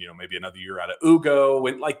Burks and, maybe another year out of Ugo,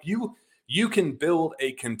 and like you can build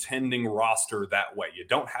a contending roster that way. You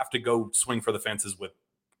don't have to go swing for the fences with,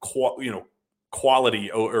 quality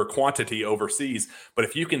or quantity overseas. But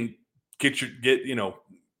if you can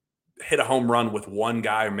hit a home run with one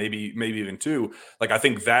guy or maybe even two, like I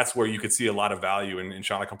think that's where you could see a lot of value. And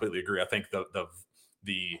Sean, I completely agree. I think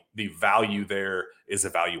the value there is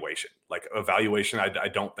evaluation. Like evaluation, I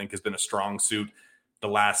don't think has been a strong suit the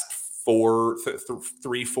last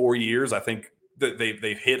 3-4 years. I think that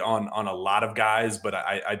they've hit on a lot of guys, but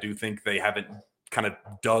I do think they haven't kind of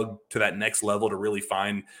dug to that next level to really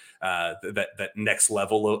find that next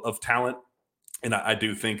level of talent. And I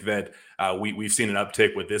do think that we've seen an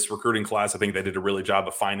uptick with this recruiting class. I think they did a really job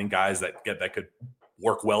of finding guys that could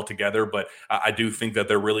work well together. But I do think that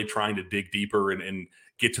they're really trying to dig deeper and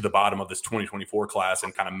get to the bottom of this 2024 class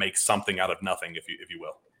and kind of make something out of nothing, if you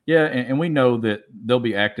will. Yeah, and we know that they'll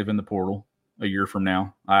be active in the portal a year from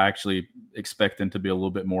now. I actually expect them to be a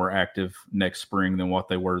little bit more active next spring than what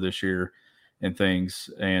they were this year and things.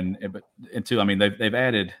 And two, I mean, they've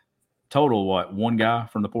added total, one guy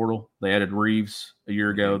from the portal. They added Reeves a year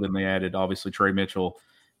ago. Then they added, obviously, Trey Mitchell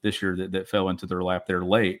this year that fell into their lap there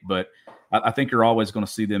late. But I think you're always going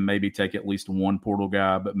to see them maybe take at least one portal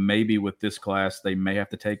guy. But maybe with this class, they may have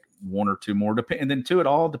to take one or two more. And then, it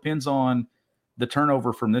all depends on the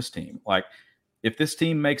turnover from this team. Like, if this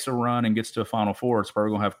team makes a run and gets to a Final Four, it's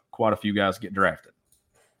probably going to have quite a few guys get drafted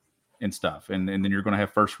and stuff. And then you're going to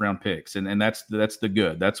have first-round picks. And that's the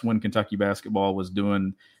good. That's when Kentucky basketball was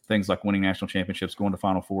doing things like winning national championships, going to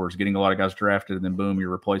Final Fours, getting a lot of guys drafted, and then boom, you're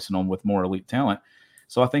replacing them with more elite talent.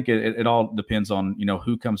 So I think it all depends on,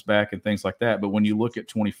 who comes back and things like that. But when you look at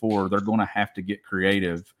 24, they're going to have to get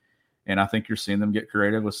creative. And I think you're seeing them get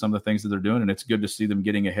creative with some of the things that they're doing. And it's good to see them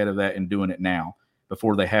getting ahead of that and doing it now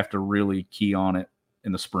before they have to really key on it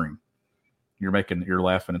in the spring. You're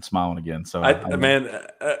laughing and smiling again. So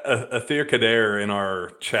Athir Kader in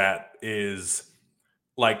our chat is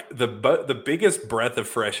like the biggest breath of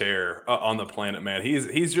fresh air on the planet, man.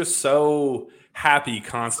 He's just so happy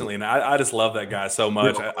constantly, and I just love that guy so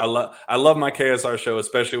much. I love my KSR show,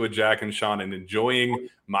 especially with Jack and Sean, and enjoying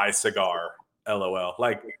my cigar. LOL.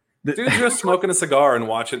 Like, dude's just smoking a cigar and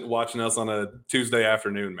watching us on a Tuesday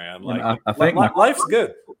afternoon, man. Like, I think life's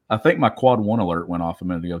good. I think my Quad 1 alert went off a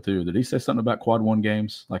minute ago too. Did he say something about Quad 1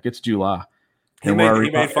 games? Like, it's July. He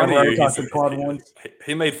made fun of you.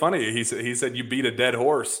 He made fun of you. He said you beat a dead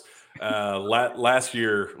horse last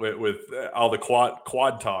year with all the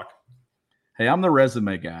quad talk. Hey, I'm the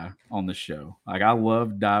resume guy on the show. Like, I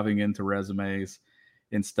love diving into resumes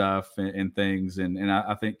and stuff and things. And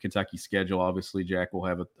I think Kentucky's schedule, obviously, Jack will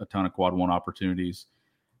have a ton of Quad 1 opportunities.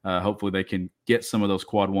 Hopefully they can get some of those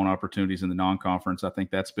Quad 1 opportunities in the non-conference. I think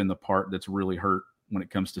that's been the part that's really hurt when it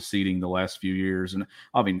comes to seeding the last few years. And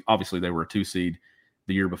I mean, obviously they were a 2 seed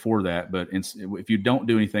the year before that, but if you don't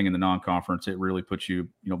do anything in the non-conference, it really puts you,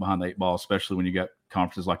 behind the 8 ball, especially when you got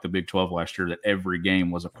conferences like the Big 12 last year that every game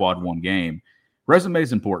was a Quad 1 game. Resume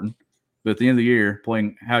is important, but at the end of the year,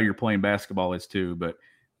 playing how you're playing basketball is too. But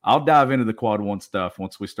I'll dive into the Quad 1 stuff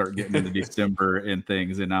once we start getting into December and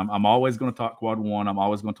things. And I'm always going to talk Quad 1. I'm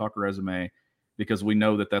always going to talk resume because we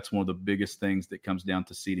know that that's one of the biggest things that comes down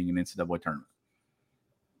to seeding an NCAA tournament.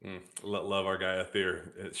 Love our guy out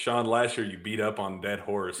there. Sean, last year you beat up on dead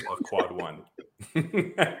horse of Quad 1.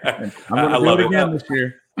 I love it again this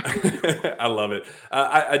year. I love it.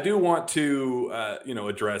 I do want to,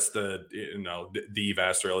 address the, Dave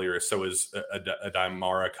asked earlier. So is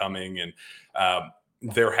Adamara coming, and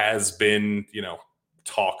there has been,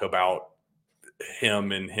 talk about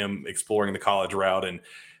him exploring the college route, and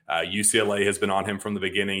UCLA has been on him from the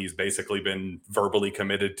beginning. He's basically been verbally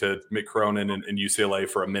committed to Mick Cronin and UCLA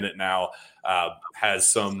for a minute now.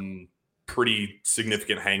 Has some pretty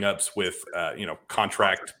significant hangups with,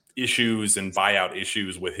 contract issues and buyout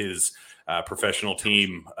issues with his professional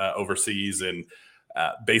team overseas. And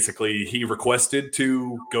basically he requested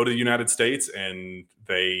to go to the United States, and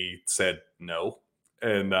they said no.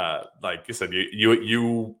 And like you said,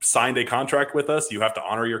 you signed a contract with us. You have to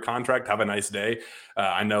honor your contract. Have a nice day.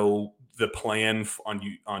 I know the plan on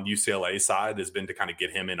UCLA side has been to kind of get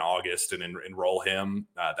him in August and enroll him.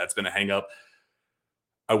 That's been a hang up.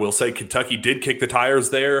 I will say Kentucky did kick the tires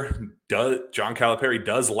there. John Calipari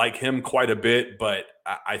does like him quite a bit, but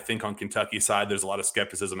I think on Kentucky's side, there's a lot of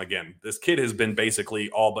skepticism. Again, this kid has been basically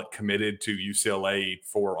all but committed to UCLA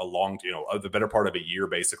for a long, the better part of a year,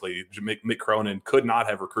 basically. Mick Cronin could not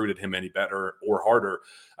have recruited him any better or harder.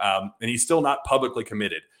 And he's still not publicly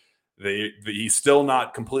committed. He's still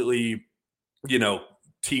not completely,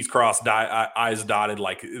 T's crossed, I's dotted.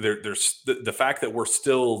 Like there's the fact that we're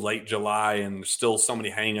still late July and there's still so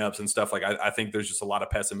many hangups and stuff. Like I think there's just a lot of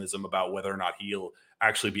pessimism about whether or not he'll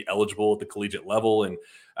actually be eligible at the collegiate level. And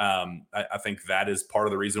I think that is part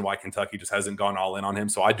of the reason why Kentucky just hasn't gone all in on him.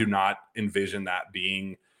 So I do not envision that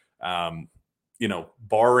being,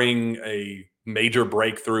 barring a major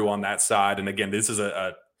breakthrough on that side. And again, this is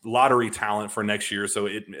a lottery talent for next year. So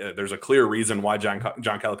there's a clear reason why John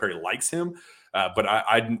Calipari likes him. But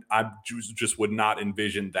I just would not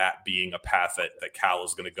envision that being a path that Cal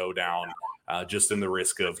is going to go down, just in the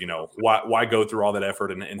risk of, why go through all that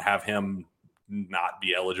effort and have him not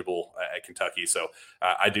be eligible at Kentucky. So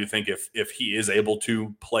I do think if he is able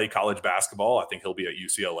to play college basketball, I think he'll be at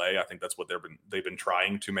UCLA. I think that's what they've been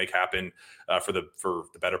trying to make happen for the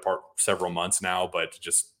better part several months now. But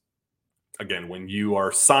just, again, when you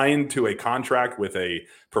are signed to a contract with a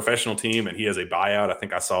professional team and he has a buyout, I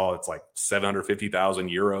think I saw it's like 750,000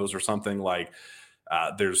 euros or something. Like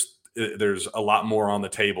there's a lot more on the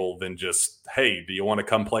table than just, hey, do you want to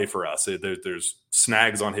come play for us? There's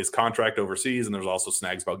snags on his contract overseas, and there's also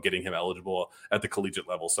snags about getting him eligible at the collegiate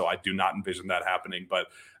level. So I do not envision that happening. But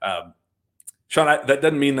Sean, that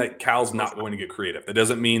doesn't mean that Cal's not going to get creative. That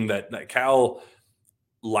doesn't mean that Cal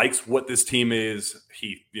likes what this team is.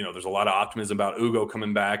 There's a lot of optimism about Ugo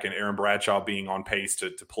coming back and Aaron Bradshaw being on pace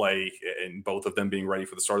to play, and both of them being ready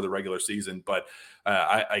for the start of the regular season. But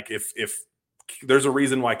if there's a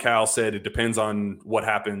reason why Cal said it depends on what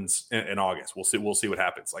happens in August. We'll see what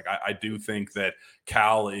happens. Like I do think that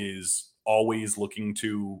Cal is always looking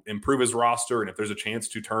to improve his roster, and if there's a chance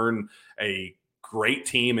to turn a great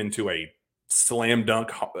team into a slam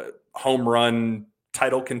dunk home run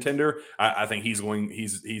title contender, I think he's going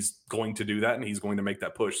to do that, and he's going to make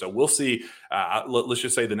that push. So we'll see. Let's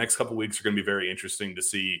just say the next couple of weeks are going to be very interesting to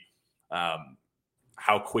see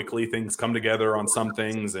how quickly things come together on some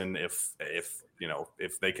things, and if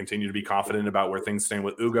they continue to be confident about where things stand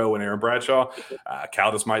with Ugo and Aaron Bradshaw,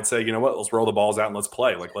 Cal just might say, you know what, let's roll the balls out and let's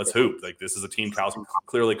play. Like, let's hoop. Like, this is a team Cal's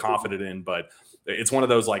clearly confident in, but it's one of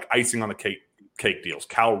those like icing on the cake deals.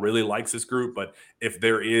 Cal really likes this group, but if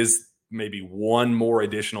there is maybe one more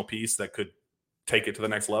additional piece that could take it to the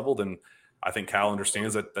next level, then I think Cal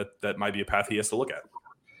understands that might be a path he has to look at.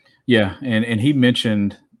 Yeah. And he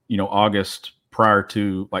mentioned, August prior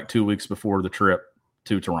to like 2 weeks before the trip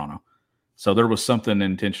to Toronto. So there was something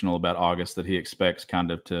intentional about August that he expects kind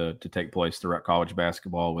of to take place throughout college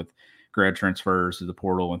basketball with grad transfers to the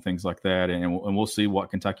portal and things like that. And we'll see what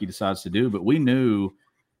Kentucky decides to do. But we knew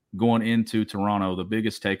going into Toronto, the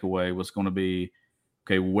biggest takeaway was going to be,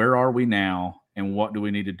 okay, where are we now and what do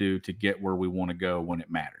we need to do to get where we want to go when it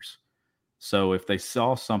matters? So if they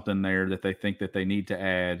saw something there that they think that they need to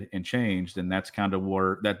add and change, then that's kind of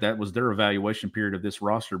where that was their evaluation period of this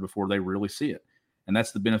roster before they really see it. And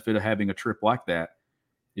that's the benefit of having a trip like that,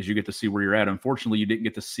 is you get to see where you're at. Unfortunately, you didn't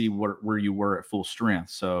get to see where you were at full strength.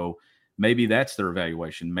 So maybe that's their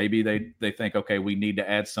evaluation. Maybe they think, okay, we need to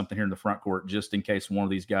add something here in the front court just in case one of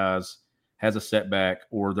these guys has a setback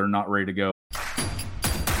or they're not ready to go.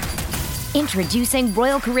 Introducing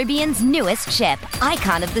Royal Caribbean's newest ship,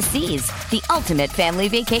 Icon of the Seas, the ultimate family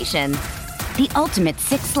vacation. The ultimate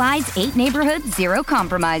 6 slides, 8 neighborhoods, 0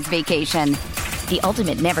 compromise vacation. The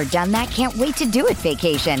ultimate never done that, can't wait to do it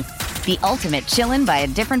vacation. The ultimate chillin' by a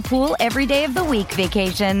different pool every day of the week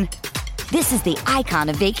vacation. This is the Icon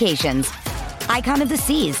of vacations. Icon of the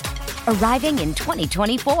Seas, arriving in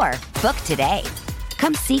 2024. Book today.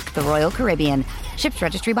 Come seek the Royal Caribbean. Ships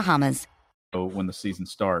Registry, Bahamas. When the season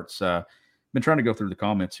starts. Been trying to go through the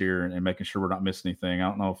comments here and making sure we're not missing anything. I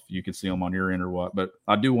don't know if you can see them on your end or what, but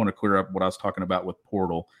I do want to clear up what I was talking about with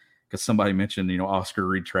portal, because somebody mentioned, Oscar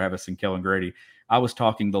Reed Travis and Kellen Grady. I was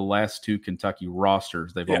talking the last 2 Kentucky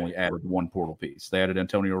rosters. They've only added 1 portal piece. They added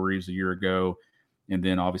Antonio Reeves a year ago, and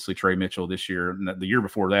then obviously Trey Mitchell this year. And the year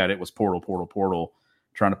before that, it was portal,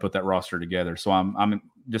 trying to put that roster together. So I'm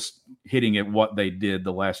just hitting at what they did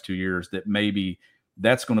the last 2 years, that maybe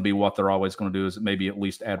that's going to be what they're always going to do, is maybe at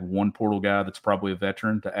least add 1 portal guy that's probably a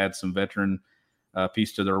veteran to add some veteran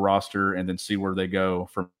piece to their roster and then see where they go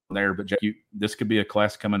from there. But Jack, this could be a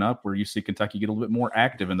class coming up where you see Kentucky get a little bit more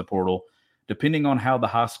active in the portal, depending on how the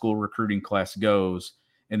high school recruiting class goes,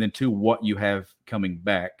 and then to what you have coming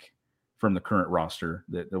back from the current roster.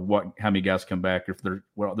 How many guys come back?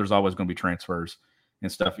 There's always going to be transfers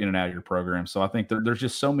and stuff in and out of your program. So I think there's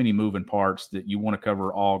just so many moving parts that you want to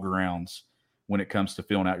cover all grounds when it comes to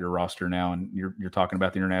filling out your roster now. And you're talking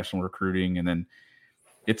about the international recruiting, and then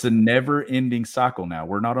it's a never-ending cycle now.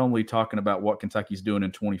 We're not only talking about what Kentucky's doing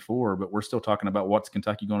in 24, but we're still talking about what's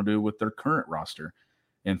Kentucky going to do with their current roster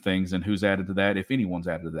and things, and who's added to that, if anyone's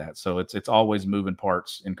added to that. So it's always moving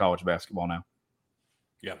parts in college basketball now.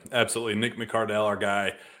 Yeah, absolutely. Nick McCardell, our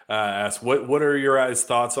guy, asked, what are your guys'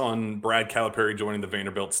 thoughts on Brad Calipari joining the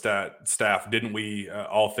Vanderbilt staff? Didn't we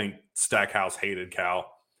all think Stackhouse hated Cal?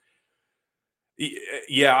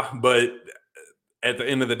 Yeah, but at the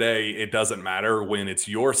end of the day, it doesn't matter when it's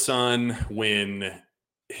your son. When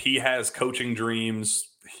he has coaching dreams,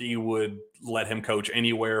 he would let him coach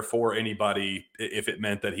anywhere for anybody if it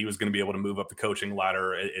meant that he was going to be able to move up the coaching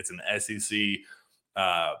ladder. It's an SEC,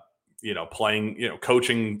 playing,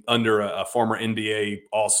 coaching under a former NBA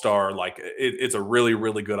All-Star. Like it's a really,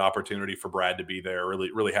 really good opportunity for Brad to be there.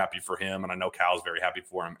 Really, really happy for him. And I know Cal's very happy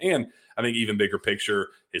for him. And I think even bigger picture,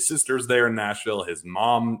 his sister's there in Nashville. His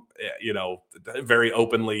mom, very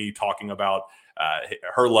openly talking about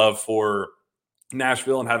her love for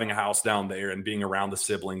Nashville and having a house down there and being around the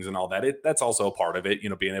siblings and all that. That's also a part of it,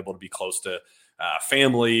 being able to be close to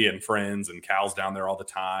family and friends, and Cal's down there all the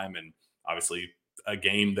time. And obviously a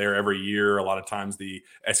game there every year. A lot of times the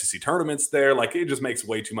SEC tournaments there, like it just makes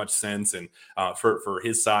way too much sense. And for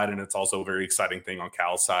his side, and it's also a very exciting thing on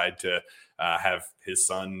Cal's side to have his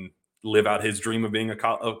son live out his dream of being a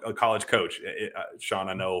college coach. Sean,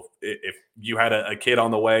 I know if you had a kid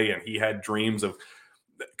on the way and he had dreams of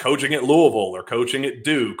coaching at Louisville or coaching at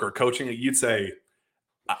Duke or coaching at, you'd say,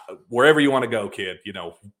 wherever you want to go, kid,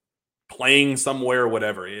 playing somewhere,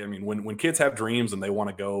 whatever. I mean, when kids have dreams and they want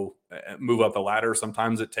to go move up the ladder,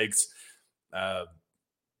 sometimes it takes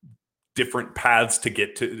different paths to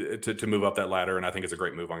get to move up that ladder. And I think it's a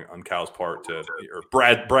great move on Cal's part or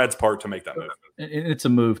Brad's part to make that move. And it's a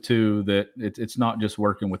move too, that it's not just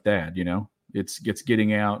working with dad, it's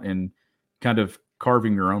getting out and kind of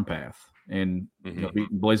carving your own path and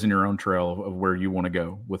blazing your own trail of where you want to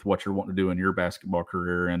go with what you're wanting to do in your basketball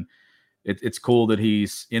career. And it's cool that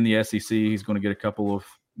he's in the SEC. He's going to get a couple of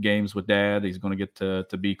games with dad. He's going to get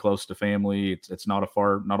to be close to family. It's not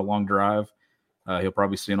a long drive. He'll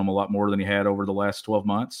probably see them a lot more than he had over the last 12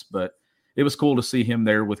 months, but it was cool to see him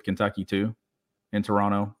there with Kentucky too, in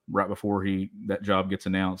Toronto, right before that job gets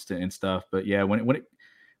announced and stuff. But yeah, when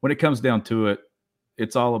it comes down to it,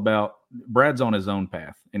 it's all about Brad's on his own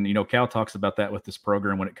path. And, Cal talks about that with this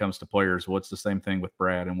program when it comes to players. Well, it's the same thing with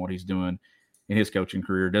Brad and what he's doing in his coaching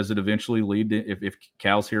career. Does it eventually lead to, if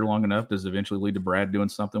Cal's here long enough, does it eventually lead to Brad doing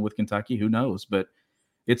something with Kentucky? Who knows? But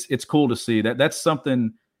it's cool to see that. That's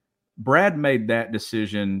something Brad made that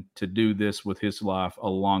decision to do this with his life a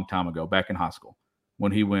long time ago, back in high school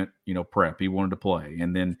when he went, prep. He wanted to play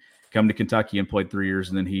and then come to Kentucky and played 3 years.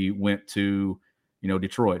 And then he went to,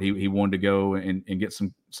 Detroit. He wanted to go and get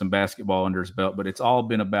some basketball under his belt, but it's all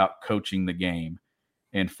been about coaching the game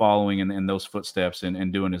and following in those footsteps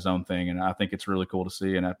and doing his own thing. And I think it's really cool to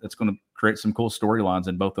see. And it's going to create some cool storylines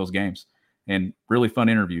in both those games and really fun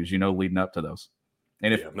interviews, leading up to those.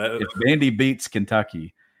 And if Vandy beats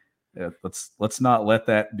Kentucky, let's not let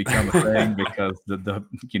that become a thing because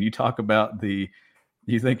can you talk about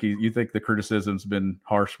you think the criticism's been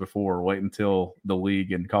harsh before? Wait until the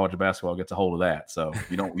league and college basketball gets a hold of that. So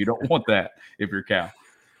you don't want that if you're Cal.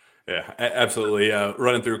 Yeah, absolutely.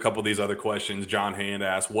 Running through a couple of these other questions, John Hand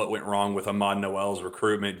asked what went wrong with Ahmad Noel's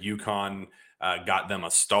recruitment. UConn got them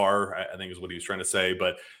a star, I think is what he was trying to say.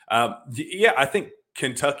 But I think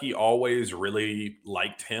Kentucky always really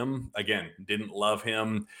liked him. Again, didn't love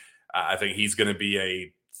him. I think he's going to be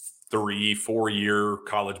a 3-4 year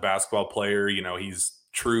college basketball player. He's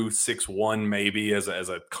true 6'1", maybe as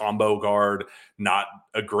a combo guard, not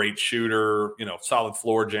a great shooter, solid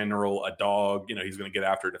floor general, a dog, he's going to get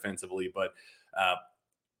after defensively, but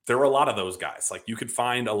there were a lot of those guys. Like you could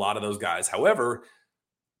find a lot of those guys. However,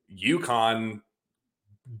 UConn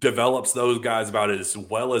develops those guys about as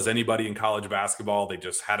well as anybody in college basketball. They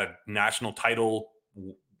just had a national title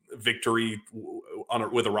victory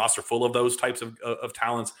with a roster full of those types of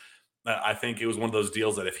talents. I think it was one of those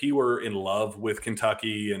deals that if he were in love with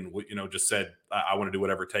Kentucky and, just said, I want to do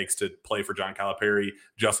whatever it takes to play for John Calipari,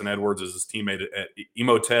 Justin Edwards is his teammate at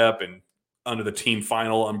Emotep and under the team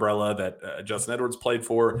final umbrella that Justin Edwards played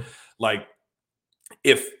for. Like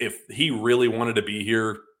if he really wanted to be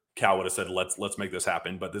here, Cal would have said, let's make this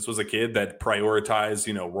happen. But this was a kid that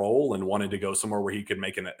prioritized, role and wanted to go somewhere where he could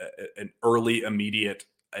make an early, immediate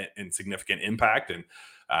and significant impact. And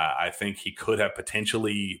I think he could have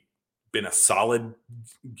potentially been a solid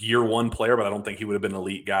year one player, but I don't think he would have been an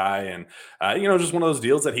elite guy. And, just one of those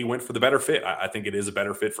deals that he went for the better fit. I think it is a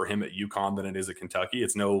better fit for him at UConn than it is at Kentucky.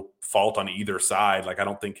 It's no fault on either side. Like, I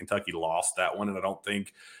don't think Kentucky lost that one, and I don't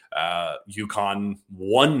think UConn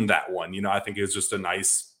won that one. I think it was just a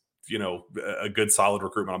nice, a good solid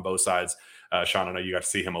recruitment on both sides. Sean, I know you got to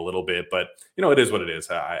see him a little bit, but it is what it is.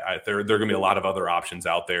 There are going to be a lot of other options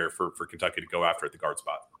out there for Kentucky to go after at the guard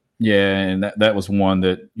spot. Yeah, and that was one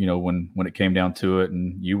that, when it came down to it,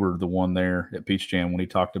 and you were the one there at Peach Jam when he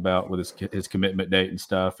talked about with his commitment date and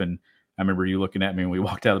stuff. And I remember you looking at me when we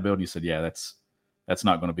walked out of the building, you said, yeah, that's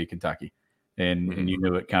not going to be Kentucky. And you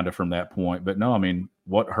knew it kind of from that point. But no, I mean,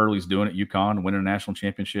 what Hurley's doing at UConn, winning a national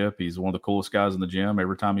championship, he's one of the coolest guys in the gym.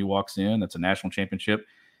 Every time he walks in, that's a national championship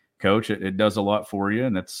coach. It does a lot for you,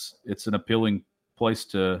 and it's an appealing place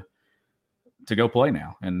to go play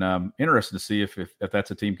now. And interested to see if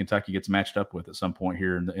that's a team Kentucky gets matched up with at some point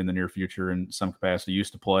here in the near future in some capacity.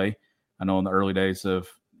 Used to play, I know in the early days of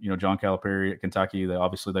John Calipari at Kentucky,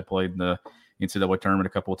 they played in the NCAA tournament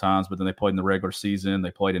a couple of times, but then they played in the regular season.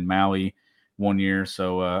 They played in Maui one year.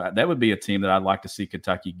 So that would be a team that I'd like to see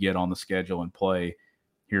Kentucky get on the schedule and play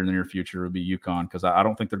here in the near future. Would be UConn, because I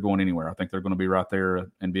don't think they're going anywhere. I think they're going to be right there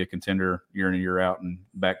and be a contender year in and year out, and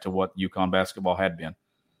back to what UConn basketball had been.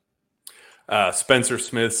 Spencer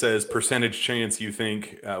Smith says, percentage chance you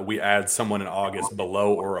think we add someone in August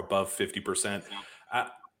below or above 50%.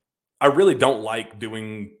 I really don't like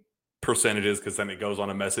doing percentages, because then it goes on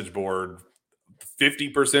a message board.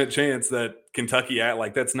 50% chance that Kentucky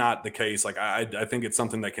that's not the case. Like, I think it's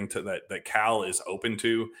something that Cal is open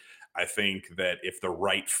to. I think that if the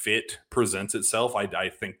right fit presents itself, I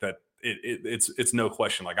think that it's no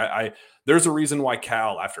question. Like, there's a reason why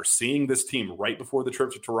Cal, after seeing this team right before the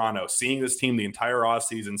trip to Toronto, seeing this team the entire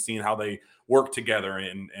offseason, seeing how they work together,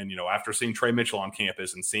 and after seeing Trey Mitchell on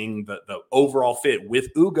campus and seeing the overall fit with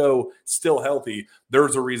Ugo still healthy,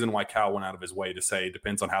 there's a reason why Cal went out of his way to say it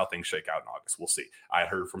depends on how things shake out in August. We'll see. I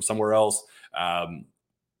heard from somewhere else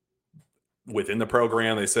within the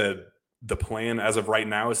program, they said the plan as of right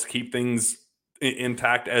now is to keep things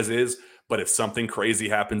intact as is. But if something crazy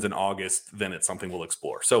happens in August, then it's something we'll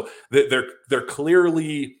explore. So they're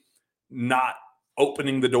clearly not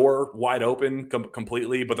opening the door wide open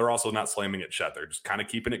completely, but they're also not slamming it shut. They're just kind of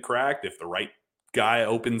keeping it cracked. If the right guy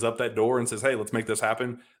opens up that door and says, hey, let's make this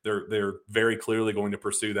happen, they're very clearly going to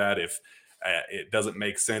pursue that. If it doesn't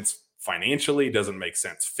make sense financially, doesn't make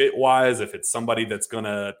sense fit-wise, if it's somebody that's going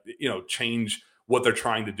to change what they're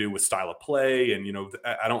trying to do with style of play, and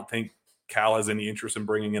I don't think Cal has any interest in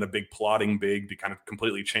bringing in a big plotting big to kind of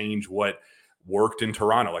completely change what worked in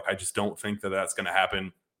Toronto. Like, I just don't think that that's going to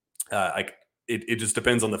happen. It just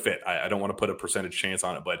depends on the fit. I don't want to put a percentage chance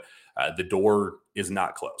on it, but the door is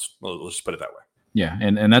not closed. Well, let's just put it that way. Yeah.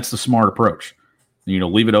 And that's the smart approach.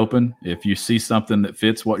 Leave it open. If you see something that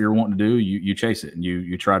fits what you're wanting to do, you chase it and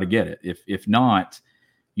you try to get it. If not,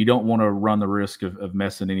 you don't want to run the risk of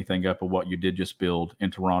messing anything up of what you did just build in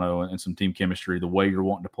Toronto and some team chemistry, the way you're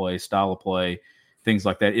wanting to play, style of play, things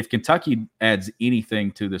like that. If Kentucky adds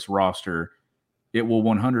anything to this roster, it will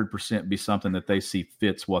 100% be something that they see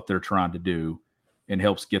fits what they're trying to do and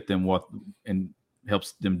helps get them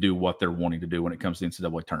helps them do what they're wanting to do when it comes to the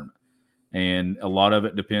NCAA tournament. And a lot of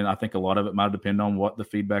it I think a lot of it might depend on what the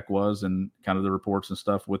feedback was and kind of the reports and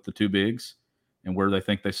stuff with the two bigs and where they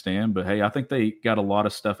think they stand. But, hey, I think they got a lot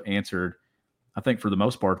of stuff answered. I think for the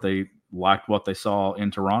most part, they liked what they saw in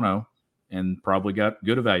Toronto and probably got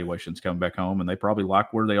good evaluations coming back home, and they probably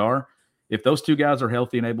like where they are. If those two guys are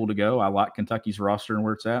healthy and able to go, I like Kentucky's roster and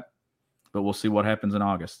where it's at. But we'll see what happens in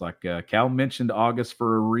August. Like Cal mentioned August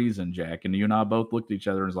for a reason, Jack. And you and I both looked at each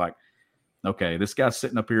other and was like, okay, this guy's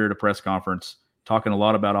sitting up here at a press conference talking a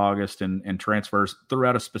lot about August and transfers, threw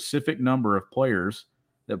out a specific number of players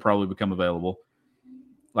that probably become available.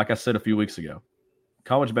 Like I said a few weeks ago,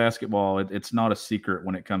 college basketball, it's not a secret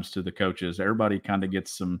when it comes to the coaches. Everybody kind of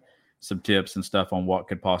gets some tips and stuff on what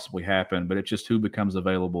could possibly happen, but it's just who becomes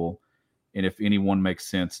available. And if anyone makes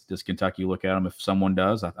sense, does Kentucky look at them? If someone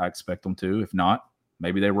does, I expect them to. If not,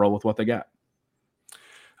 maybe they roll with what they got.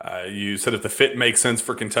 You said if the fit makes sense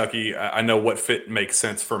for Kentucky, I know what fit makes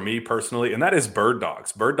sense for me personally, and that is Bird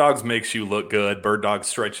Dogs. Bird Dogs makes you look good. Bird Dogs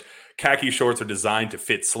stretch khaki shorts are designed to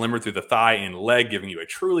fit slimmer through the thigh and leg, giving you a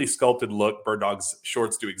truly sculpted look. Bird Dogs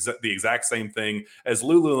shorts do the exact same thing as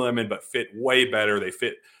Lululemon, but fit way better. They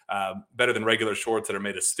fit better than regular shorts that are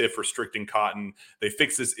made of stiff, restricting cotton. They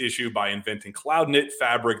fix this issue by inventing cloud knit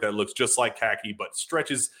fabric that looks just like khaki but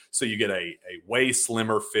stretches so you get a way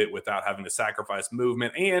slimmer fit without having to sacrifice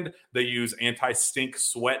movement. And they use anti-stink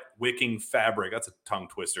sweat wicking fabric. That's a tongue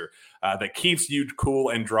twister. That keeps you cool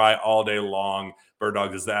and dry all day long. Bird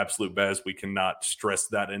Dogs is the absolute best. We cannot stress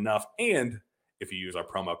that enough. And if you use our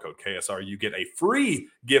promo code KSR, you get a free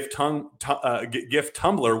gift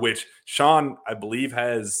tumbler, which Sean, I believe,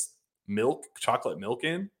 has chocolate milk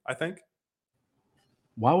in, I think.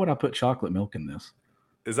 Why would I put chocolate milk in this?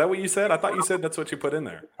 Is that what you said? I thought you said that's what you put in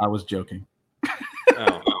there. I was joking.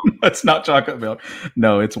 Oh. It's not chocolate milk.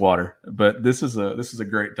 No, it's water. But this is a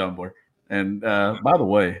great tumbler. And by the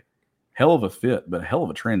way, hell of a fit, but hell of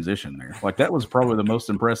a transition there. Like, that was probably the most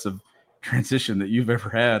impressive transition that you've ever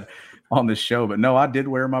had on this show. But no, I did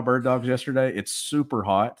wear my Bird Dogs yesterday. It's super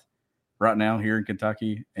hot right now here in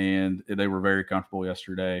Kentucky, and they were very comfortable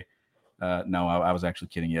yesterday. No, I was actually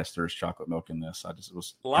kidding. Yes, there's chocolate milk in this. I just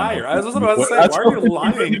was liar. I was about to say, why are you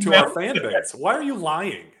lying to our fan base? Why are you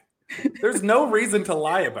lying? There's no reason to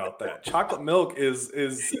lie about that. Chocolate milk is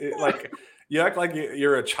like, you act like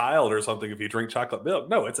you're a child or something if you drink chocolate milk.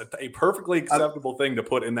 No, it's a perfectly acceptable thing to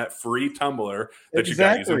put in that free tumbler that you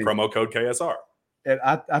got using promo code KSR. And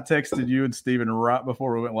I texted you and Steven right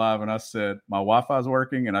before we went live, and I said, my Wi-Fi is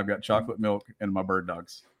working, and I've got chocolate milk and my Bird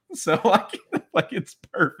Dogs. So like it's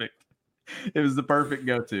perfect. It was the perfect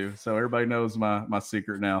go-to. So everybody knows my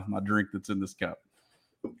secret now, my drink that's in this cup.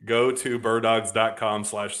 Go to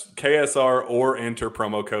birddogs.com/KSR or enter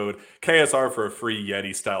promo code KSR for a free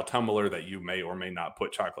Yeti style tumbler that you may or may not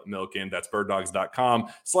put chocolate milk in. That's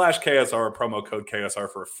birddogs.com/KSR, promo code KSR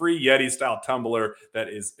for a free Yeti style tumbler that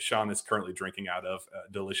Sean is currently drinking out of.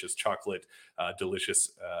 Delicious chocolate,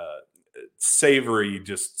 delicious, savory,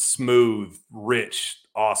 just smooth, rich,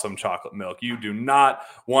 awesome chocolate milk. You do not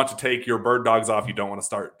want to take your Bird Dogs off. You don't want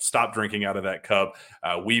to stop drinking out of that cup.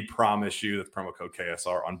 We promise you that the promo code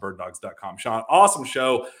KSR on birddogs.com. Sean, awesome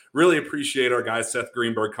show. Really appreciate our guy Seth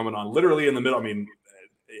Greenberg coming on literally in the middle. I mean,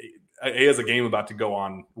 he has a game about to go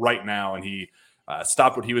on right now, and he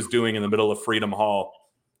stopped what he was doing in the middle of Freedom Hall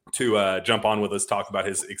to jump on with us, talk about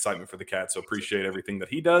his excitement for the Cats. So appreciate everything that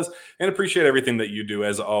he does and appreciate everything that you do.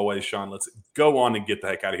 As always, Sean, let's go on and get the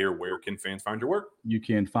heck out of here. Where can fans find your work? You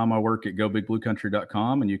can find my work at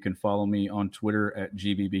gobigbluecountry.com, and you can follow me on Twitter at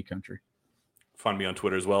GBBCountry. Find me on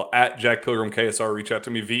Twitter as well, at Jack Pilgrim KSR. Reach out to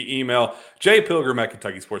me via email,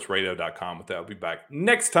 jpilgrim@KentuckySportsRadio.com. With that, I'll be back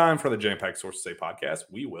next time for the Jam-Packed Sources Say podcast.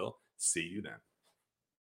 We will see you then.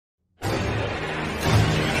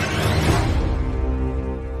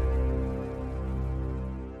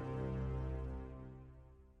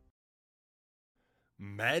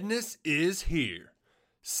 Madness is here.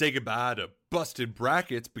 Say goodbye to busted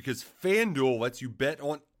brackets because FanDuel lets you bet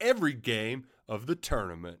on every game of the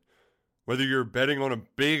tournament. Whether you're betting on a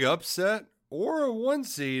big upset or a one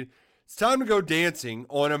seed, it's time to go dancing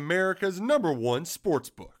on America's #1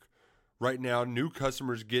 sportsbook. Right now, new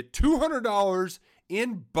customers get $200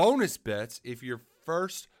 in bonus bets if your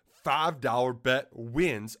first $5 bet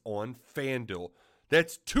wins on FanDuel.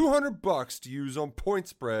 That's $200 to use on point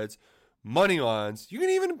spreads, money lines. You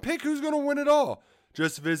can even pick who's going to win it all.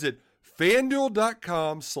 Just visit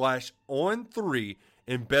FanDuel.com/on3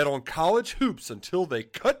 and bet on college hoops until they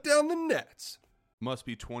cut down the nets. Must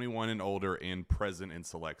be 21 and older and present in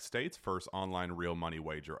select states. First online real money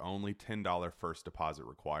wager only. $10 first deposit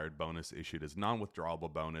required. Bonus issued as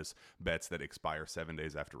non-withdrawable bonus. Bets that expire 7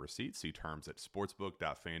 days after receipt. See terms at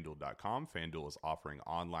sportsbook.fanduel.com. FanDuel is offering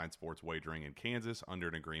online sports wagering in Kansas under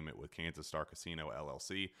an agreement with Kansas Star Casino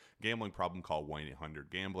LLC. Gambling problem? Call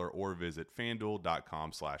 1-800-GAMBLER or visit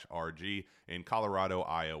fanduel.com/RG in Colorado,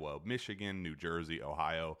 Iowa, Michigan, New Jersey,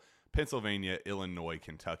 Ohio, Pennsylvania, Illinois,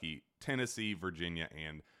 Kentucky, Tennessee, Virginia,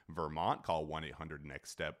 and Vermont. Call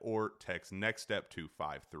 1-800-NEXT-STEP or text NEXT-STEP to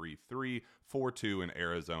 53342. In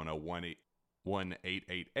Arizona,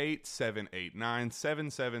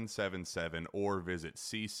 1-888-789-7777 or visit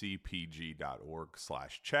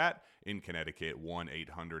ccpg.org/chat. In Connecticut,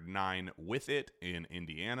 1-800-9-WITH-IT. In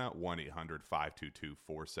Indiana,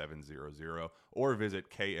 1-800-522-4700 or visit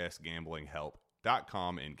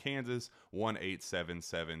ksgamblinghelp.com. In Kansas,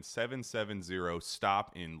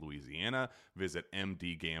 1-877-770-STOP. In Louisiana, visit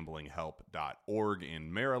mdgamblinghelp.org.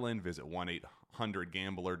 In Maryland, visit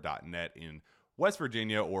 1-800-gambler.net. In West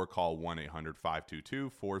Virginia, or call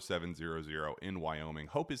 1-800-522-4700. In Wyoming,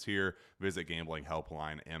 hope is here. Visit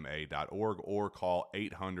gamblinghelplinema.org or call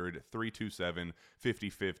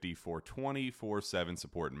 800-327-5050 for 24/7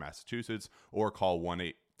 support in Massachusetts, or call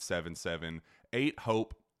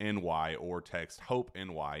 1-877-8-HOPE NY or text HOPE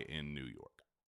NY in New York.